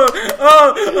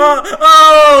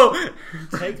 Oh!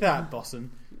 Take that,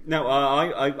 Bosson. No,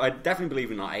 I definitely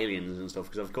believe in like aliens and stuff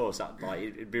because of course that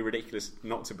it'd be ridiculous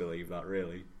not to believe that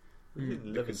really. We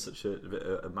live in such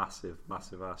a massive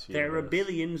ass universe. There are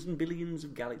billions and billions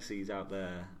of galaxies out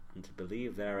there, and to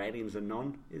believe there are aliens and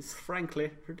none is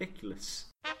frankly ridiculous.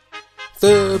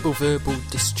 Verbal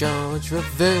discharge,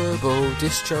 verbal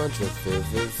discharge,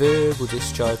 verbal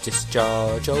discharge,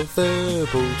 oh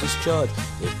verbal discharge.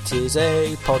 It is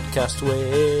a podcast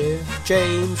with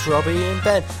James, Robbie and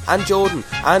Ben and Jordan,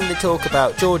 and they talk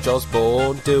about George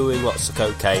Osborne doing lots of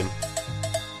cocaine.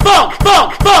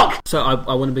 So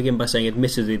I want to begin by saying,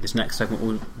 admittedly, this next segment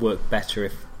would work better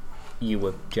if you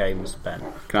were James, Ben.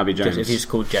 Can I be James? Just if he's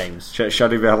called James. Shall I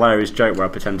do the hilarious joke where I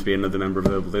pretend to be another member of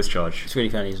Verbal Discharge? It's really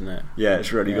funny, isn't it? Yeah,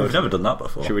 it's really I've good. never done that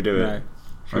before. Should we do it? No.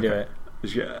 Should we do it?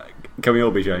 Can we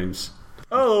all be James?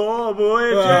 Oh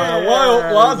boy, why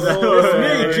up, lads? It's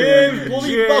me, James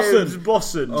bloody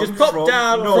Bosson. Just pop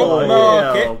down from Bloody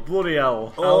market. hell, bloody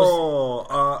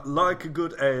hell. Like a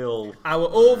good ale. I were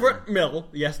over at Mill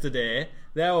yesterday.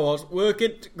 There I was,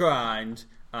 working to grind,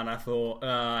 and I thought,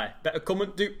 better come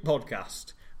and do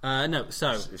podcast.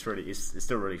 It's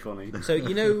still really funny. So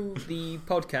you know the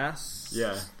podcasts?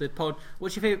 Yeah.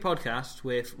 What's your favourite podcast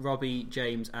with Robbie,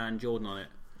 James, and Jordan on it?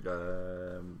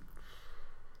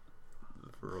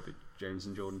 Robbie, James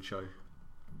and Jordan show.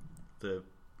 The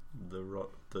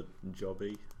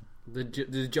jobby. The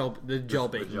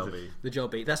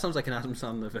jobby. That sounds like an Adam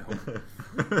Sandler film.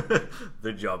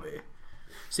 The jobby.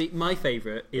 See, my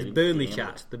favourite is Burnley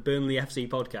Chat, the Burnley FC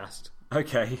podcast.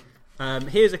 Okay.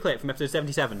 Here's a clip from episode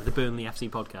 77 of the Burnley FC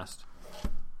podcast.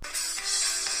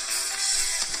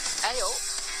 Hey up,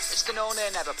 it's the No Nay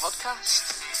Never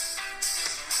podcast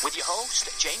with your host,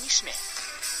 Jamie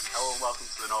Smith. Hello and welcome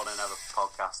to the No Nay Never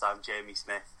podcast. I'm Jamie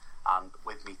Smith, and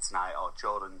with me tonight are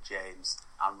Jordan, James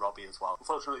and Robbie as well.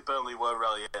 Unfortunately, Burnley were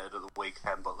relegated at the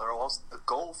weekend, but there was a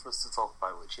goal for us to talk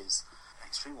about, which is an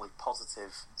extremely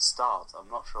positive start. I'm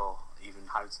not sure even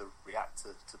how to react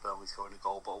to Burnley scoring a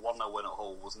goal, but a 1-0 win at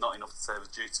Hull was not enough to save us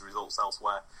due to results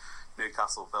elsewhere.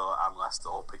 Newcastle, Villa and Leicester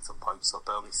all picked up points, so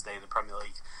Burnley's stay in the Premier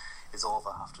League is over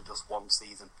after just one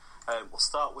season. We'll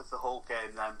start with the whole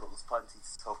game then, but there's plenty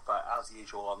to talk about as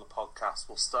usual on the podcast.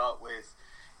 We'll start with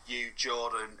you,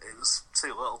 Jordan. It was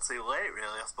too little too late,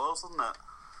 really, I suppose, wasn't it?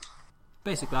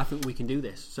 Basically, I think we can do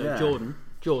this. So, Yeah.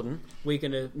 Jordan, we're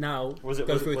going to now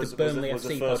go through the Burnley FC was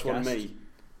the first podcast. one me?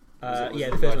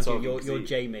 The first one's you. You're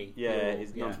Jamie. Yeah,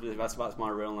 You're- that's my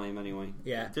real name anyway.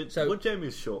 Yeah. So, what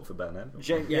Jamie's short for Ben?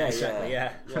 Yeah, exactly.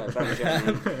 Yeah.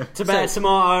 Tomato,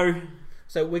 tomato.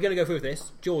 So we're going to go through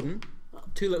this. Jordan,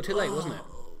 too late, wasn't it,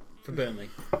 for Burnley?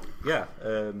 Yeah,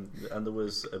 and there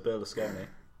was a Berlusconi,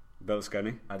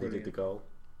 and he did the goal.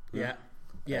 Yeah.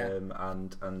 Yeah.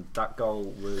 And that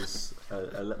goal was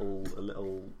a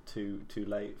little too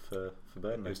late for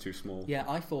Burnley. It was too small. Yeah,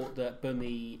 I thought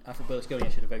Berlusconi actually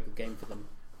had a very good game for them.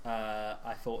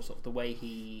 I thought sort of the way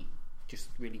he just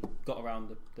really got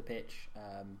around the pitch,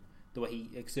 the way he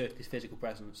exerted his physical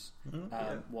presence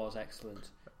was excellent.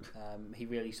 He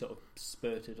really sort of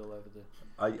spurted all over the.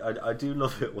 I do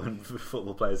love it when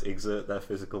football players exert their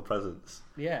physical presence.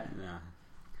 Yeah. Yeah.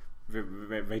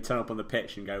 They turn up on the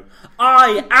pitch and go,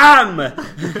 I am!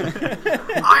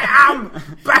 I am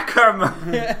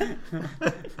Beckham!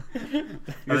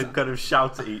 And they kind of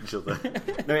shout at each other.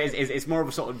 No, it's more of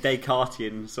a sort of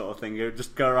Descartian sort of thing. You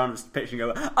just go around the pitch and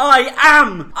go, I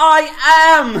am! I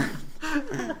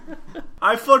am!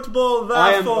 I football,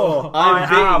 therefore I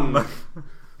am.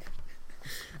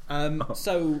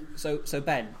 So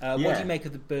Ben, what do you make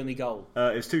of the Burnley goal?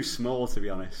 It was too small, to be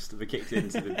honest. They kicked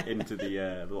it into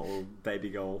the little baby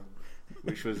goal,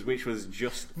 which was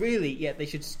just really. Yeah, they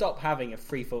should stop having a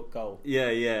 3-foot goal.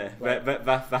 Yeah. Right. They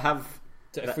have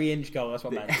a 3-inch goal. That's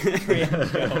what I meant.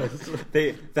 3-inch goal.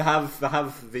 They have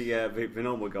the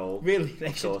normal goal. Really,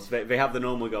 of course. They have the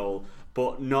normal goal.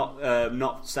 But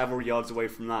not several yards away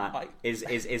from that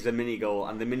is a mini goal,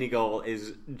 and the mini goal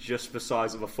is just the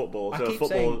size of a football, so a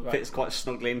football fits quite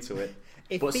snugly into it.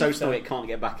 But so snugly it can't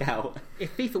get back out.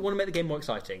 If FIFA want to make the game more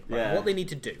exciting, what they need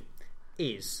to do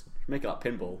is make it like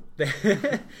pinball.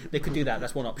 They could do that.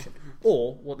 That's one option.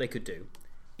 Or what they could do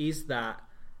is that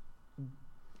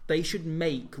they should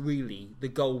make really the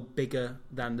goal bigger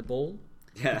than the ball,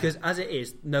 because as it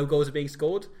is, no goals are being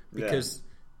scored because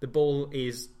the ball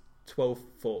is 12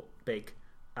 foot big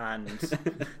and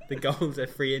the goals are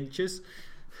 3 inches.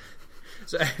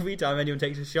 So every time anyone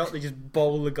takes a shot, they just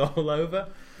bowl the goal over.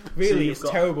 Really, it's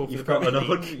terrible for the Premier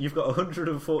League. You've got a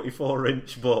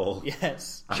 144-inch ball.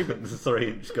 Yes. And a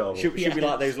 3-inch goal. Should be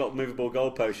like those little movable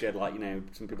goalposts you had, like,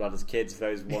 some people had as kids.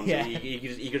 Those ones that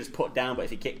you could just put down, but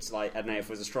if you kicked, like, I don't know, if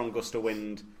it was a strong gust of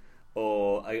wind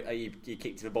or you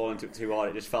kicked the ball into it too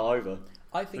hard, it just fell over.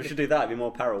 I think we should do that. It'd be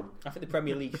more peril. I think the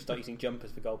Premier League should start using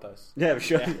jumpers for goalposts. Yeah, we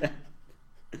should.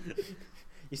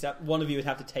 Yeah. One of you would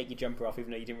have to take your jumper off,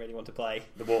 even though you didn't really want to play.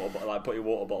 The water bottle, like put your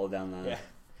water bottle down there. Yeah.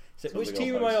 So, which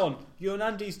team am I on? You're on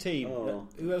Andy's team. Oh.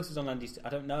 Who else is on Andy's team? I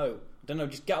don't know.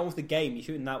 Just get on with the game. You're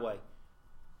shooting that way.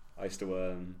 I used to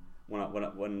when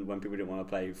people didn't want to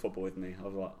play football with me, I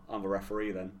was like, I'm a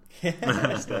referee then.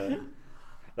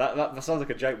 That sounds like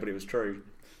a joke, but it was true.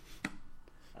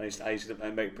 I used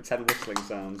to make pretend whistling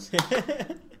sounds,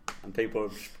 and people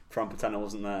would try and pretend I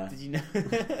wasn't there. Did you know?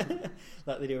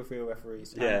 Like they do with real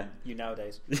referees. Yeah. You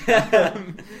nowadays.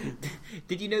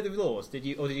 Did you know the laws? Did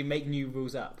you make new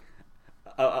rules up?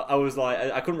 I was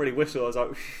like, I couldn't really whistle. I was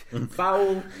like,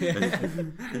 foul.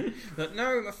 But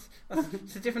no,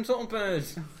 it's a different sort of bird.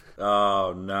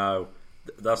 Oh no,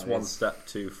 that's one step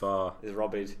too far. It's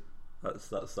Robbie. That's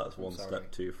one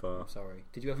step too far. I'm sorry.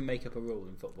 Did you ever make up a rule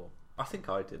in football? I think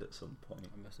I did at some point.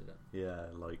 I must have done. Yeah,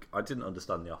 like I didn't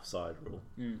understand the offside rule.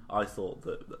 I thought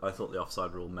the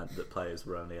offside rule meant that players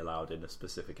were only allowed in a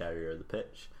specific area of the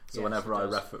pitch. So whenever I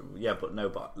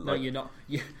no, you're not.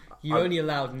 You're only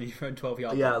allowed in your own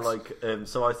 12-yard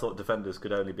box. So I thought defenders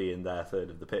could only be in their third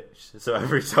of the pitch. So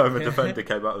every time a defender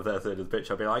came out of their third of the pitch,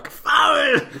 I'd be like,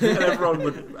 foul! And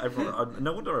everyone,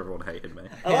 no wonder everyone hated me.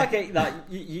 I like it that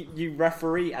you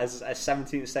referee as a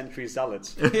 17th century zealot.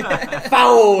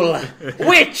 Foul!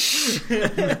 Witch! You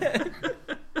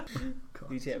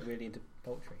get really into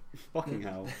poultry. Fucking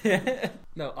hell.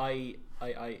 No, I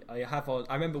have on.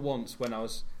 I remember once when I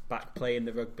was back playing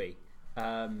the rugby,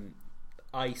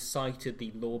 I cited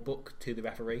the law book to the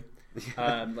referee.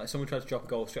 Like someone tried to drop a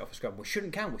goal straight off a scrum, which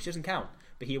doesn't count,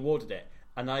 but he awarded it.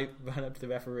 And I ran up to the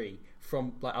referee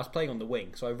from, like, I was playing on the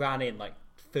wing, so I ran in like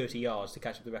 30 yards to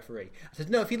catch up the referee. I said,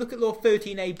 no, if you look at law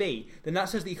 13AB, then that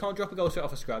says that you can't drop a goal straight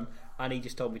off a scrum. And he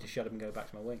just told me to shut up and go back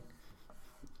to my wing.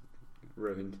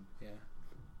 Ruined. Yeah.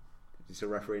 Is he still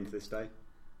refereeing to this day?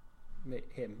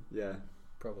 Him? Yeah.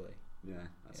 Probably. Yeah,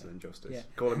 that's an injustice. Yeah.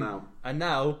 Call him out. And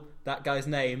now, that guy's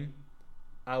name,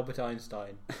 Albert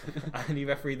Einstein. And he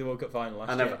refereed the World Cup final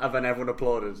last year. And then everyone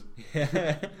applauded.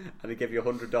 Yeah. And he gave you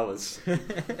 $100.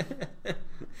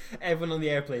 Everyone on the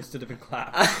airplane stood up and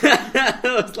clapped.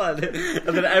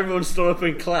 And then everyone stood up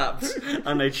and clapped.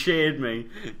 And they cheered me.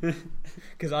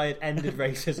 Because I had ended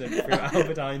racism through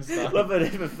Albert Einstein. Love it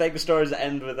if the fake stories that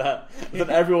end with that. Then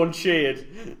everyone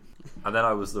cheered. And then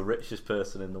I was the richest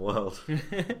person in the world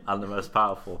and the most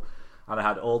powerful, and I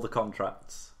had all the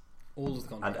contracts. All of the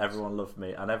contracts. And everyone loved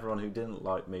me, and everyone who didn't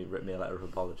like me wrote me a letter of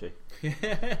apology. Oh,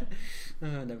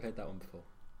 I never heard that one before.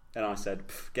 And I said,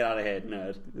 get out of here,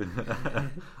 nerd.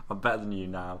 I'm better than you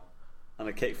now. And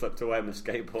I kick-flipped away on my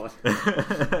skateboard.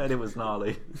 And it was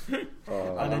gnarly.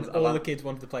 And then all the kids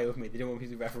wanted to play with me. They didn't want me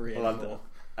to referee anymore.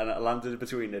 And I landed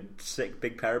between a sick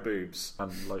big pair of boobs.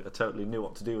 And like I totally knew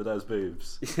what to do with those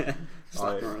boobs. Yeah.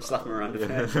 Slap them around a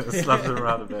bit. Slapped them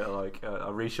around a bit. Like I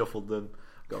reshuffled them,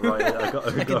 Got right. I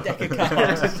got. Like a deck of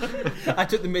cards. I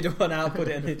took the middle one out, put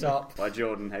it in the top. By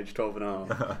Jordan, age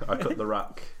 12.5. I cut the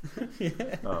rack. Yeah.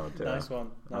 Oh dear. Nice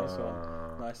one. Nice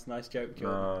joke,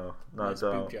 Jordan. No, nice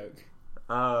don't. boob joke.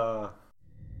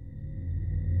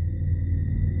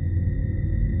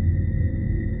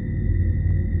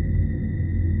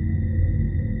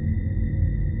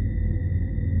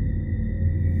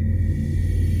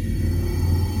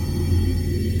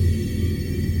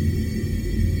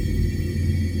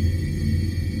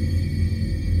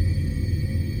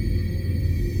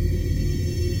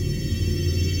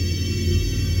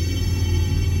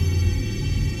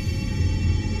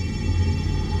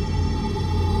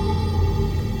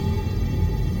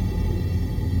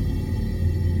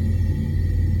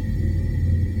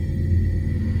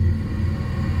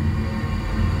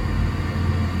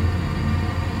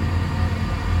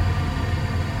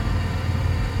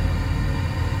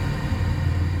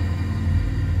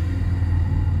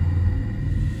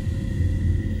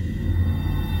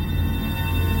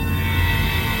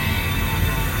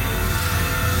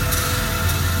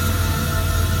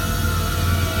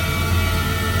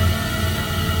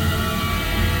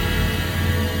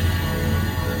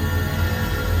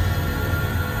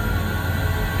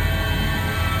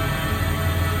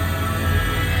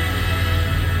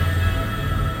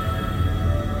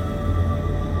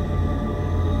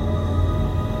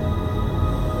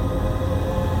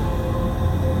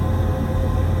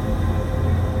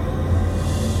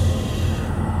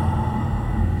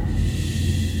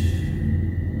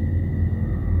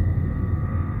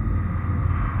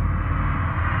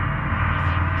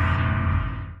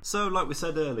 So, like we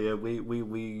said earlier, we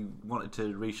wanted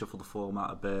to reshuffle the format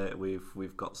a bit.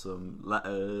 We've got some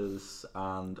letters,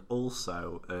 and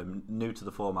also new to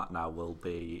the format now will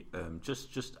be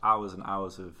just hours and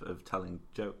hours of telling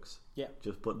jokes. Yeah.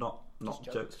 But not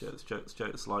jokes.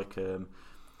 Like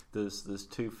there's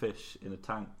two fish in a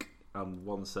tank, and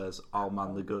one says, "I'll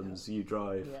man the guns, you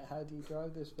drive." Yeah. How do you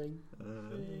drive this thing?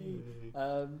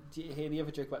 Do you hear the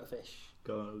other joke about the fish?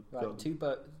 Go Right, on. two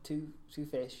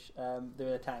fish. They're in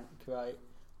a tank, right?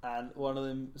 And one of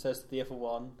them says to the other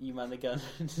one, "You man the gun."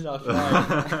 I'll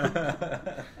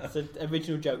drive. It's an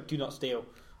original joke. Do not steal.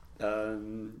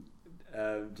 Do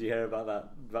you hear about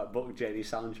that book J.D.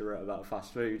 Salinger wrote about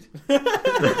fast food?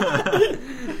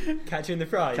 Catcher in the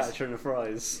Fries. Catcher in the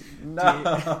Fries.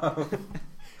 No.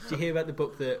 Do you hear about the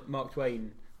book that Mark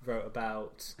Twain wrote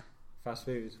about fast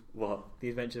food? What? The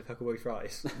Adventures of Huckleberry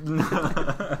Fries. Do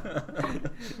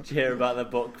you hear about the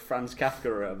book Franz Kafka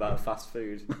wrote about fast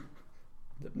food?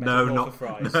 No, not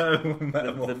fries. No,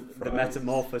 the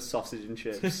Metamorphosis sausage and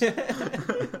chips.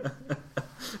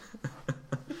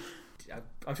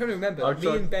 I'm trying to remember.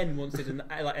 Me and Ben once did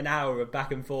an hour of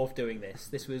back and forth doing this.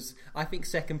 This was, I think,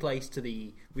 second place to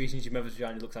the Reasons Your Mother's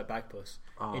Vagina Looks Like Bagpuss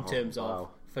in terms of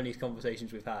funniest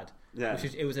conversations we've had. Yeah.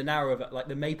 It was an hour of like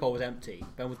the maypole was empty.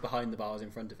 Ben was behind the bar, I was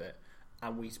in front of it,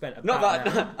 and we spent about Not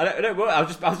an hour. that. I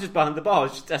was just behind the bar. I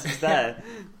was just there.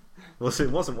 Well, so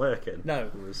it wasn't working. No,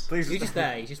 It was... he was just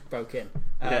there. He just broke in.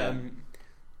 Yeah.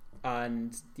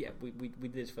 And yeah, we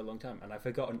did this for a long time, and I've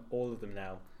forgotten all of them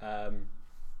now.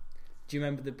 Do you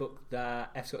remember the book that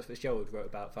F. Scott Fitzgerald wrote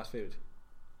about fast food?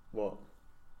 What?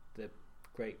 The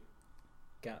Great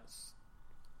Gatsby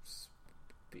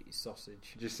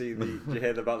Sausage. Did you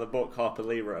hear about the book Harper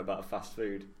Lee wrote about fast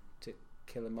food? To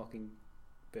Kill a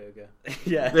Mockingburger.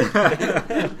 Yeah.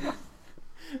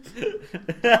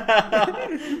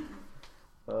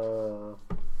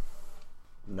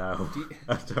 No,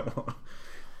 I don't want.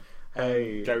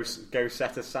 Hey, Go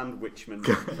set a sandwichman.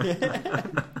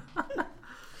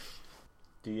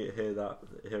 do you hear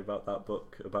about that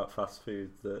book about fast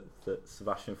food that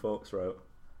Sebastian Faulks wrote?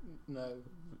 No.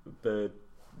 Bird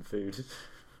food.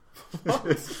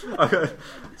 I got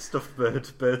stuffed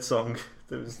bird song.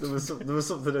 There was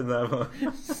something in there.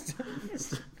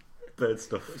 Bird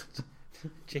stuffed.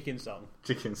 Chicken song.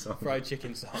 Chicken song. Fried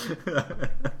chicken song.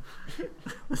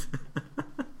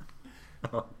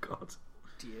 Oh God.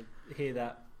 Do you hear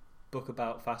that book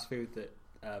about fast food that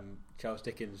Charles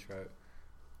Dickens wrote?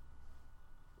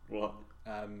 What?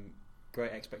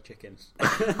 Great Expect Chickens. Did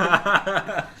you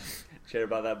hear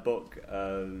about that book?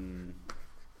 Oh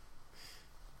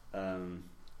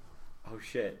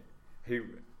shit!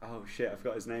 Oh shit! I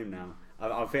forgot his name now.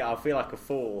 I feel like a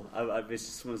fool.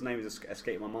 Someone's name has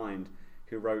escaped my mind.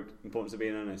 Who wrote Importance of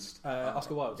Being Honest?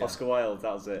 Oscar Wilde. Yeah. Oscar Wilde.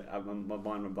 That was it. My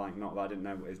mind went blank. Not that I didn't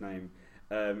know his name.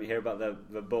 You hear about the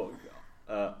book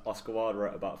Oscar Wilde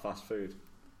wrote about fast food?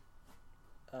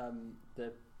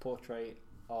 The portrait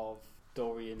of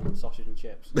Dorian Sausage and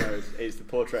Chips. No, it's the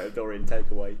portrait of Dorian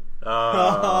Takeaway.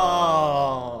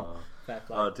 Oh. Fair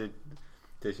play. Oh, did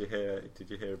Did you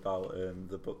hear about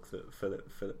the book that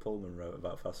Philip Pullman wrote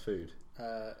about fast food?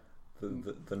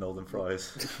 The Northern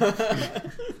Fries.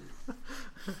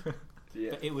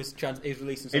 Yeah. It was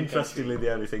released in some Interestingly,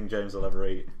 the only thing James will ever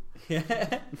eat.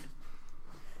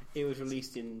 It was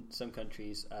released in some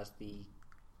countries as the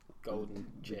golden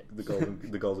chip. The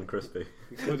golden crispy.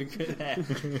 Did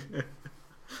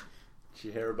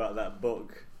you hear about that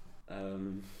book?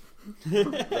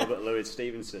 Robert Louis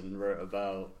Stevenson wrote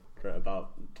about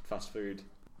fast food.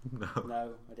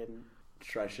 No, I didn't.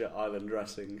 Treasure Island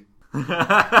dressing. Do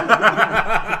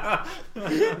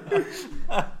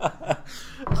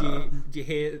you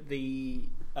hear the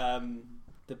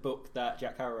book that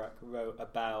Jack Kerouac wrote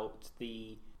about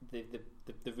the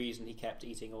reason he kept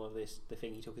eating all of this, the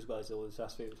thing he took as well as all this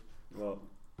fast food? What?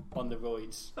 On the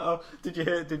roids. Oh, did you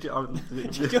hear? You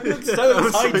look so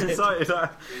excited.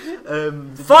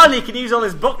 Finally, he can use all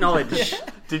his book knowledge.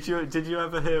 Did you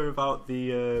ever hear about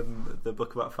the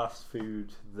book about fast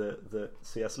food that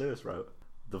C.S. Lewis wrote?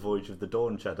 The Voyage of the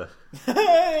Dawn Cheddar.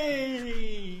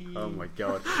 Hey! Oh my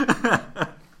god.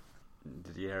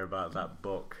 Did you hear about that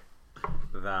book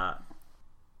that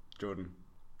Jordan...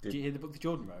 Did you hear the book that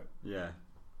Jordan wrote? Yeah.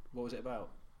 What was it about?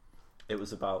 It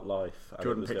was about life. And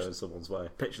Jordan it was going someone's way.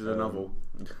 Picture the novel.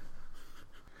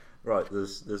 Right,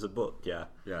 there's a book, yeah.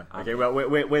 Okay, well,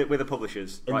 we're the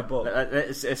publishers. In right, the book.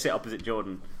 Let's sit opposite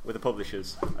Jordan. We're the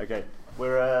publishers. Okay,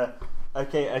 we're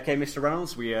okay, Mr.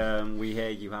 Reynolds. We hear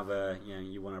you have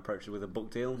you want to approach us with a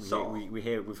book deal.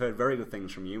 We've heard very good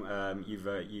things from you.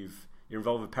 You're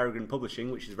involved with Peregrine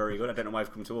Publishing, which is very good. I don't know why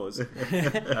you've come to us.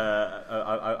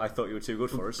 I thought you were too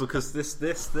good for us. Because this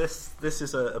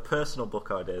is a personal book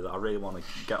idea that I really want to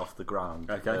get off the ground.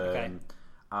 Okay.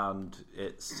 And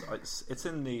it's a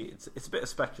bit of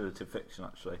speculative fiction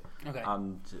actually. Okay.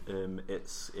 And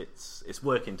its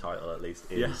working title at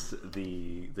least is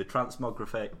the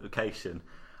Transmogrification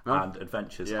and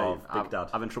Adventures of Big Dad.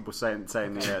 I'm having trouble saying the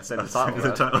title.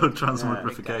 The title of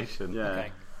Transmogrification. Yeah.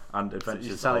 Okay. And Adventures.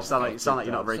 You sound like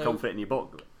you're not very confident in your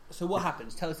book. So what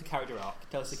happens? Tell us the character arc.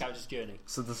 Tell us the character's journey.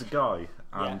 So there's a guy,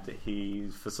 and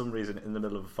he's for some reason in the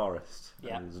middle of a forest.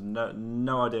 Yeah. And there's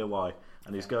no idea why,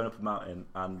 and he's going up a mountain,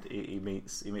 and he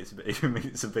meets a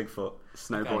Bigfoot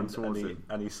Snowboarding towards him,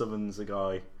 and he summons a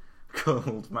guy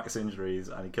called Max Injuries,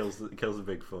 and he kills the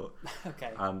Bigfoot.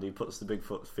 Okay. And he puts the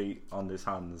Bigfoot's feet on his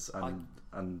hands,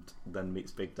 and then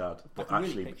meets Big Dad. But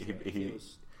actually,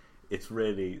 it's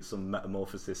really some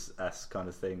Metamorphosis-esque kind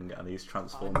of thing, and he's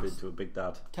transformed into a Big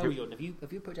Dad. Tell me, Jordan,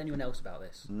 have you approached anyone else about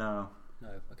this? No. No.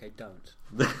 Okay, don't.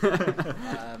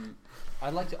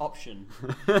 I'd like to option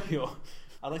your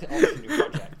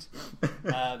project.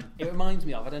 It reminds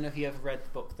me of, I don't know if you ever read the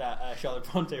book that Charlotte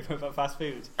Bronte wrote about fast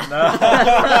food. No.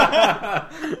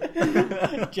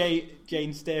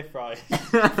 Jane Stir Fries.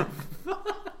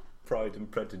 Pride and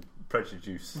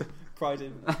Prejudice. Pride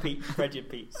and Prejudice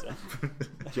Pizza.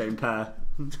 Jane Pear.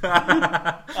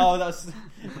 Oh, that's...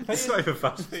 It's not even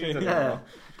fast food. Yeah.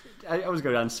 I was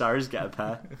going down to Sarah's to get a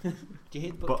pear. Do you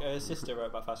hear the book her sister wrote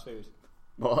about fast food?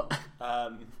 What?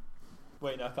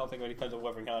 Wait, no, I can't think of any times of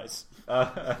Wuthering Heights.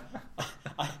 I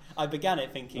began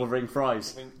it thinking... Wuthering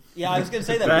Fries. Yeah, I was going to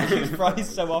say that, but I use fries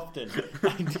so often.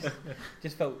 I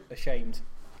just felt ashamed.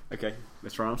 Okay,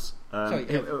 Mr. Reynolds.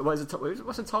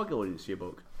 What's the target audience for your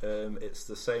book? It's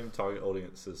the same target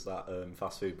audience as that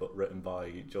fast food book written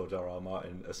by George R.R.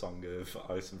 Martin, A Song of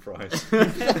Ice and Fries.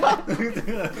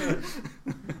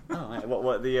 Right.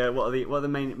 What are the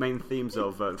main themes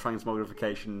of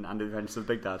Transmogrification and Adventures of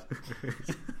Big Dad?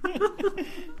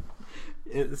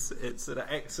 It's an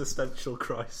existential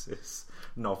crisis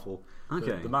novel.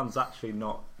 Okay. The man's actually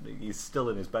not. He's still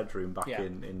in his bedroom back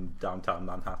in downtown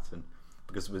Manhattan.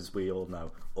 Because, as we all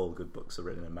know, all good books are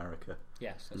written in America.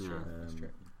 Yes, that's true. That's true.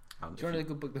 Do you want a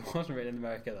good book that wasn't written in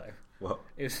America, though? What?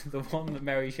 It was the one that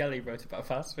Mary Shelley wrote about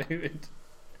fast food.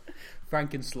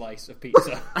 Frankenslice of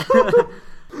pizza.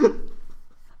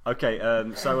 Okay,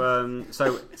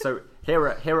 so here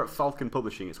at Falcon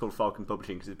Publishing, it's called Falcon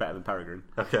Publishing because it's better than Peregrine.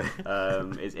 Okay.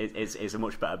 It's a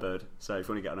much better bird. So if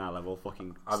you want to get on our level,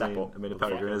 fucking step up. I mean, a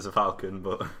Peregrine is a falcon,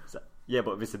 but yeah,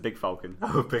 but if it's a big falcon.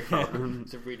 Oh, big falcon.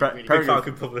 It's a really, Big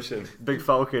Falcon Publishing. Big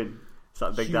falcon. It's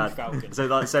like Big Huge Dad. falcon.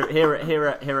 So here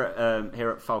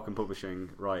at Falcon Publishing,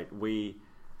 right? We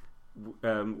get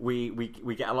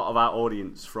a lot of our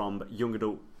audience from young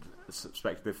adult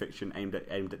speculative fiction aimed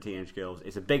at teenage girls.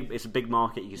 It's a big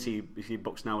market. You see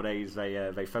books nowadays.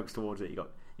 They focus towards it. You got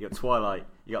Twilight.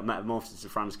 You got Metamorphosis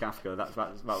of Franz Kafka. That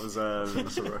was.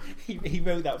 he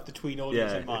wrote that with the tween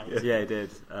audience in mind. Yeah, he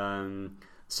did.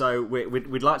 So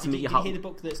we'd like to meet you. Did you hear the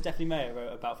book that Stephanie Meyer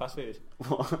wrote about fast food?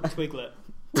 What? Twiglet.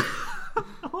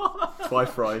 What?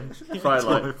 Fry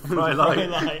light.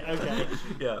 Right, okay.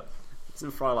 Yeah. It's a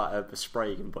fry light, a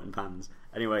spray you can put in pans.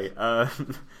 Anyway,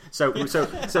 so And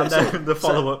then the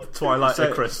follow-up, Twilight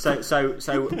of Chris.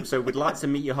 So we'd like to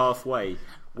meet you halfway.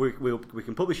 We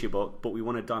can publish your book, but we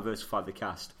want to diversify the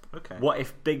cast. Okay. What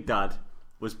if Big Dad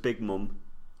was Big Mum?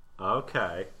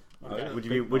 Okay. Would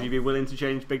you be willing to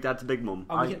change Big Dad to Big Mum?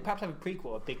 And we can perhaps have a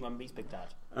prequel of Big Mum meets Big Dad.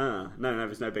 No,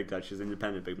 there's no Big Dad. She's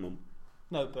independent Big Mum.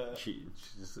 No, but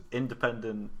She's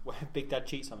independent, where Big Dad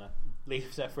cheats on her,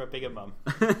 leaves her for a bigger mum.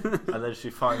 and then she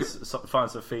finds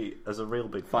her feet as a real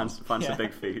big. Finds her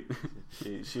big feet.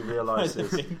 She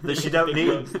realises that she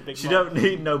Big don't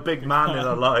need no big man in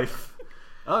her life.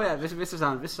 Oh yeah, this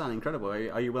sounds incredible.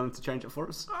 Are you willing to change it for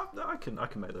us? I can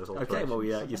make those. Okay, well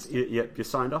you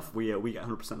signed off. We get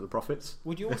 100% of the profits.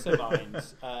 Would you also mind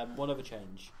one other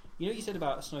change? You know what you said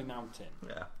about Snowy Mountain?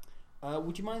 Yeah.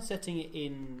 Would you mind setting it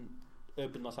in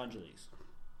urban Los Angeles?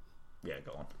 Yeah,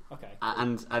 go on. Okay.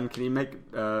 And can you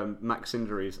make Max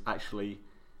injuries actually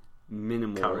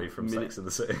minimal? Carrie from Sex and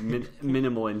the City.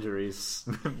 Minimal injuries.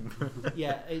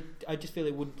 Yeah, I just feel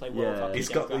it wouldn't play well with He's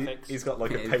graphics. got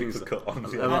like a paper cut on.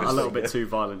 A little bit too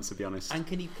violent, to be honest. And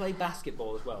can he play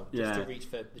basketball as well? Just to reach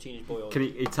for the teenage boy. Can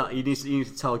he need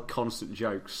to tell constant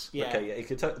jokes. Yeah. Okay, yeah,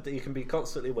 he can be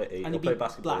constantly witty. And He'll he'd play be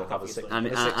basketball black, and have a obviously.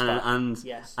 six.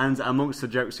 Yes. And amongst the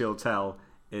jokes he'll tell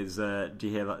is, do you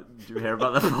hear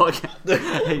about the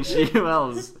podcast H.G.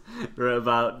 Wells wrote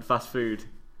about fast food?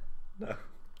 No.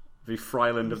 The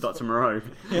Fryland of Dr. Moreau.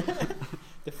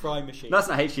 The Fry Machine. That's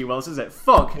not H.G. Wells, is it?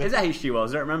 Fuck! Is it H.G.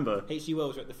 Wells? I don't remember. H.G.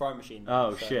 Wells wrote The Fry Machine.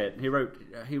 Oh shit! He wrote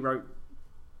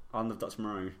on the Dr.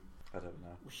 Moreau. I don't know.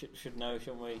 We should know,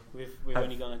 shouldn't we? We've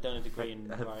only done a degree in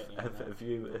writing. Have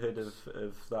you heard of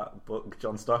that book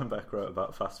John Steinbeck wrote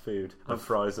about fast food and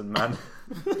fries and men?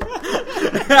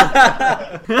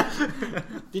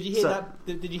 Did you hear that?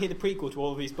 Did you hear the prequel to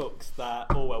all of these books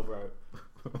that Orwell wrote?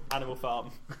 Animal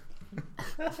Farm.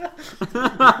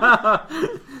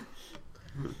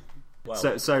 Well.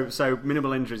 So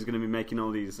minimal injuries is going to be making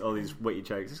all these witty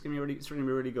jokes. It's going to be really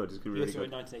good. It's going to be really good.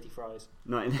 1980 fries.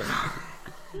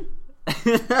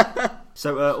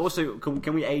 So also,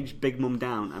 can we age Big Mum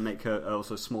down and make her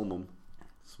also Small Mum?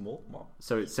 Small Mum.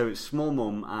 So it's Small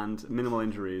Mum and minimal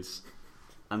injuries,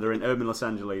 and they're in urban Los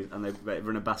Angeles and they're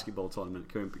in a basketball tournament.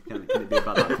 Can it be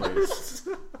about that, please?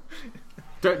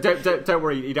 Don't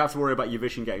worry. You don't have to worry about your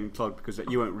vision getting plugged because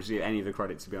you won't receive any of the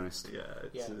credit. To be honest, We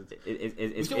still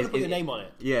it's want to put your name on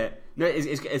it. Yeah, no,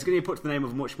 it's going to be put to the name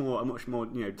of a much more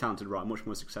talented writer, much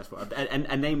more successful, and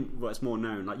a name that's more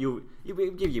known. Like you'll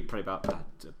give you probably about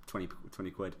 20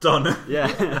 quid. Done.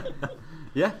 Yeah,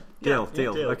 yeah. Deal.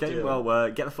 Okay, deal.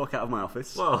 well, get the fuck out of my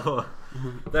office. Well,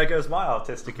 there goes my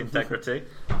artistic integrity.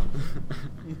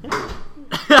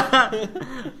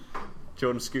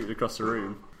 Jordan scooted across the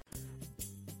room.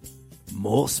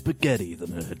 More spaghetti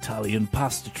than an Italian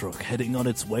pasta truck heading on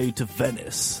its way to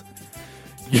Venice.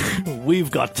 We've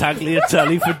got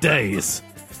tagliatelle for days.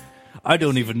 I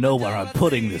don't even know where I'm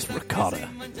putting this ricotta.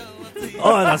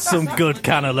 Oh, that's some good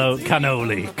cannoli.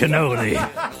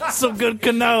 Some good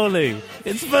cannoli.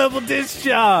 It's Verbal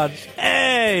Discharge.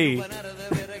 Hey!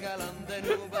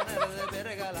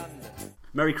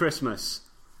 Merry Christmas.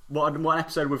 What an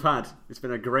episode we've had. It's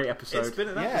been a great episode. It's been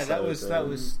an episode.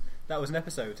 That was an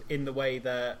episode in the way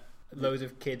that loads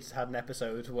of kids had an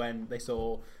episode when they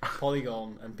saw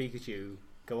Polygon and Pikachu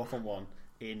go off on one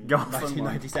in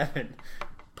 1997.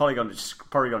 Polygon just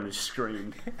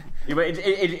screamed. He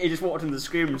just walked into the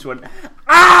screen and just went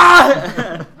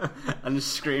ah, and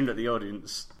just screamed at the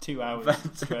audience. 2 hours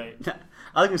straight.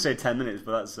 I was going to say 10 minutes,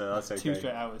 but that's okay. 2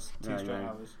 straight hours. Two straight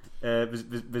hours.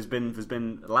 There's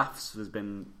been laughs. There's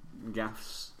been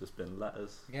gaffes. There's been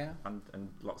letters, and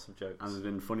lots of jokes, and there's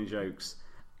been funny jokes.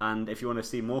 And if you want to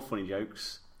see more funny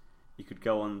jokes, you could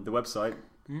go on the website,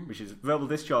 which is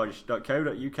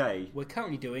verbaldischarge.co.uk. We're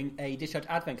currently doing a discharge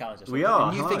advent calendar. So we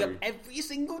are. A new thing up every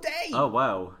single day. Oh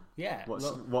wow! Yeah. What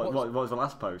was the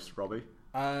last post, Robbie?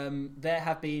 There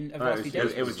have been over the last few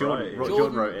days. It was Jordan.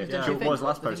 Jordan wrote it. Yeah. What was the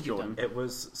last post, Jordan? It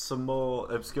was some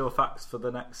more obscure facts for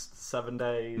the next 7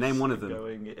 days. Name one of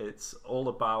them. It's all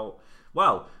about.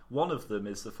 Well, one of them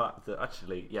is the fact that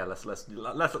actually,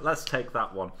 let's take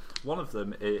that one. One of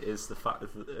them is the fact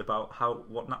about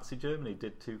what Nazi Germany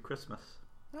did to Christmas.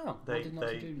 Oh, they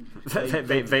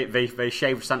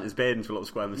shaved Santa's beard into a little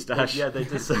square moustache. Yeah, they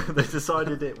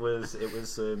decided it was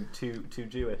too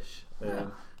Jewish.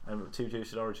 And too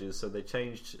Jewish in origins, so they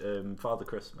changed Father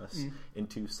Christmas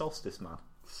into Solstice Man.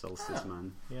 Solstice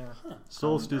Man. Yeah. Huh.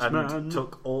 Solstice and Man.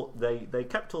 Took all they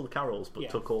kept all the carols, but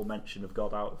took all mention of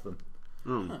God out of them.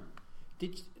 Huh.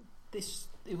 Did this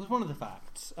It was one of the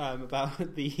facts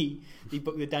about the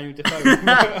book that Daniel Defoe wrote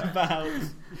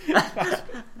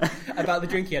about the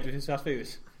drink he had with his fast food.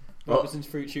 Robinson's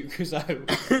Fruit Shoot Crusoe. Do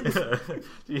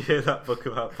you hear that book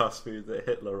about fast food that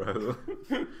Hitler wrote?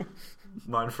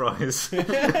 Mine fries.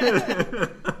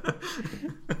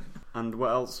 And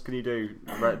what else can you do?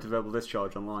 Write to Verbal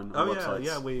Discharge online on websites.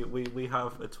 Yeah. We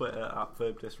have a Twitter at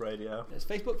verbdisradio. There's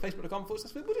Facebook,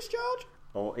 facebook.com/Verbal Discharge.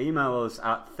 Or email us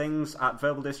at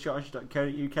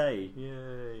things@verbaldischarge.co.uk.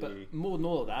 Yay! But more than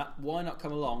all of that, why not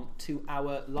come along to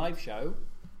our live show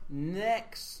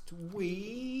next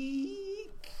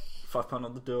week? £5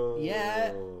 on the door.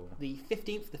 Yeah, the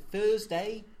 15th, the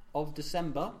Thursday of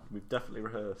December. We've definitely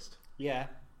rehearsed. Yeah.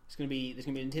 There's going to be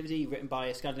an activity written by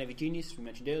a Scandinavian genius we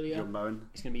mentioned earlier. John Moen.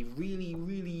 It's going to be really,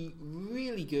 really,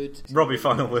 really good. Robbie,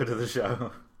 final word of the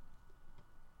show.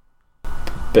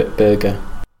 Burger.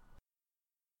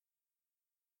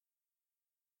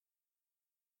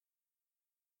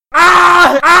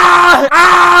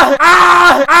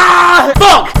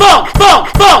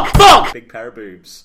 Fuck! Big pair of boobs.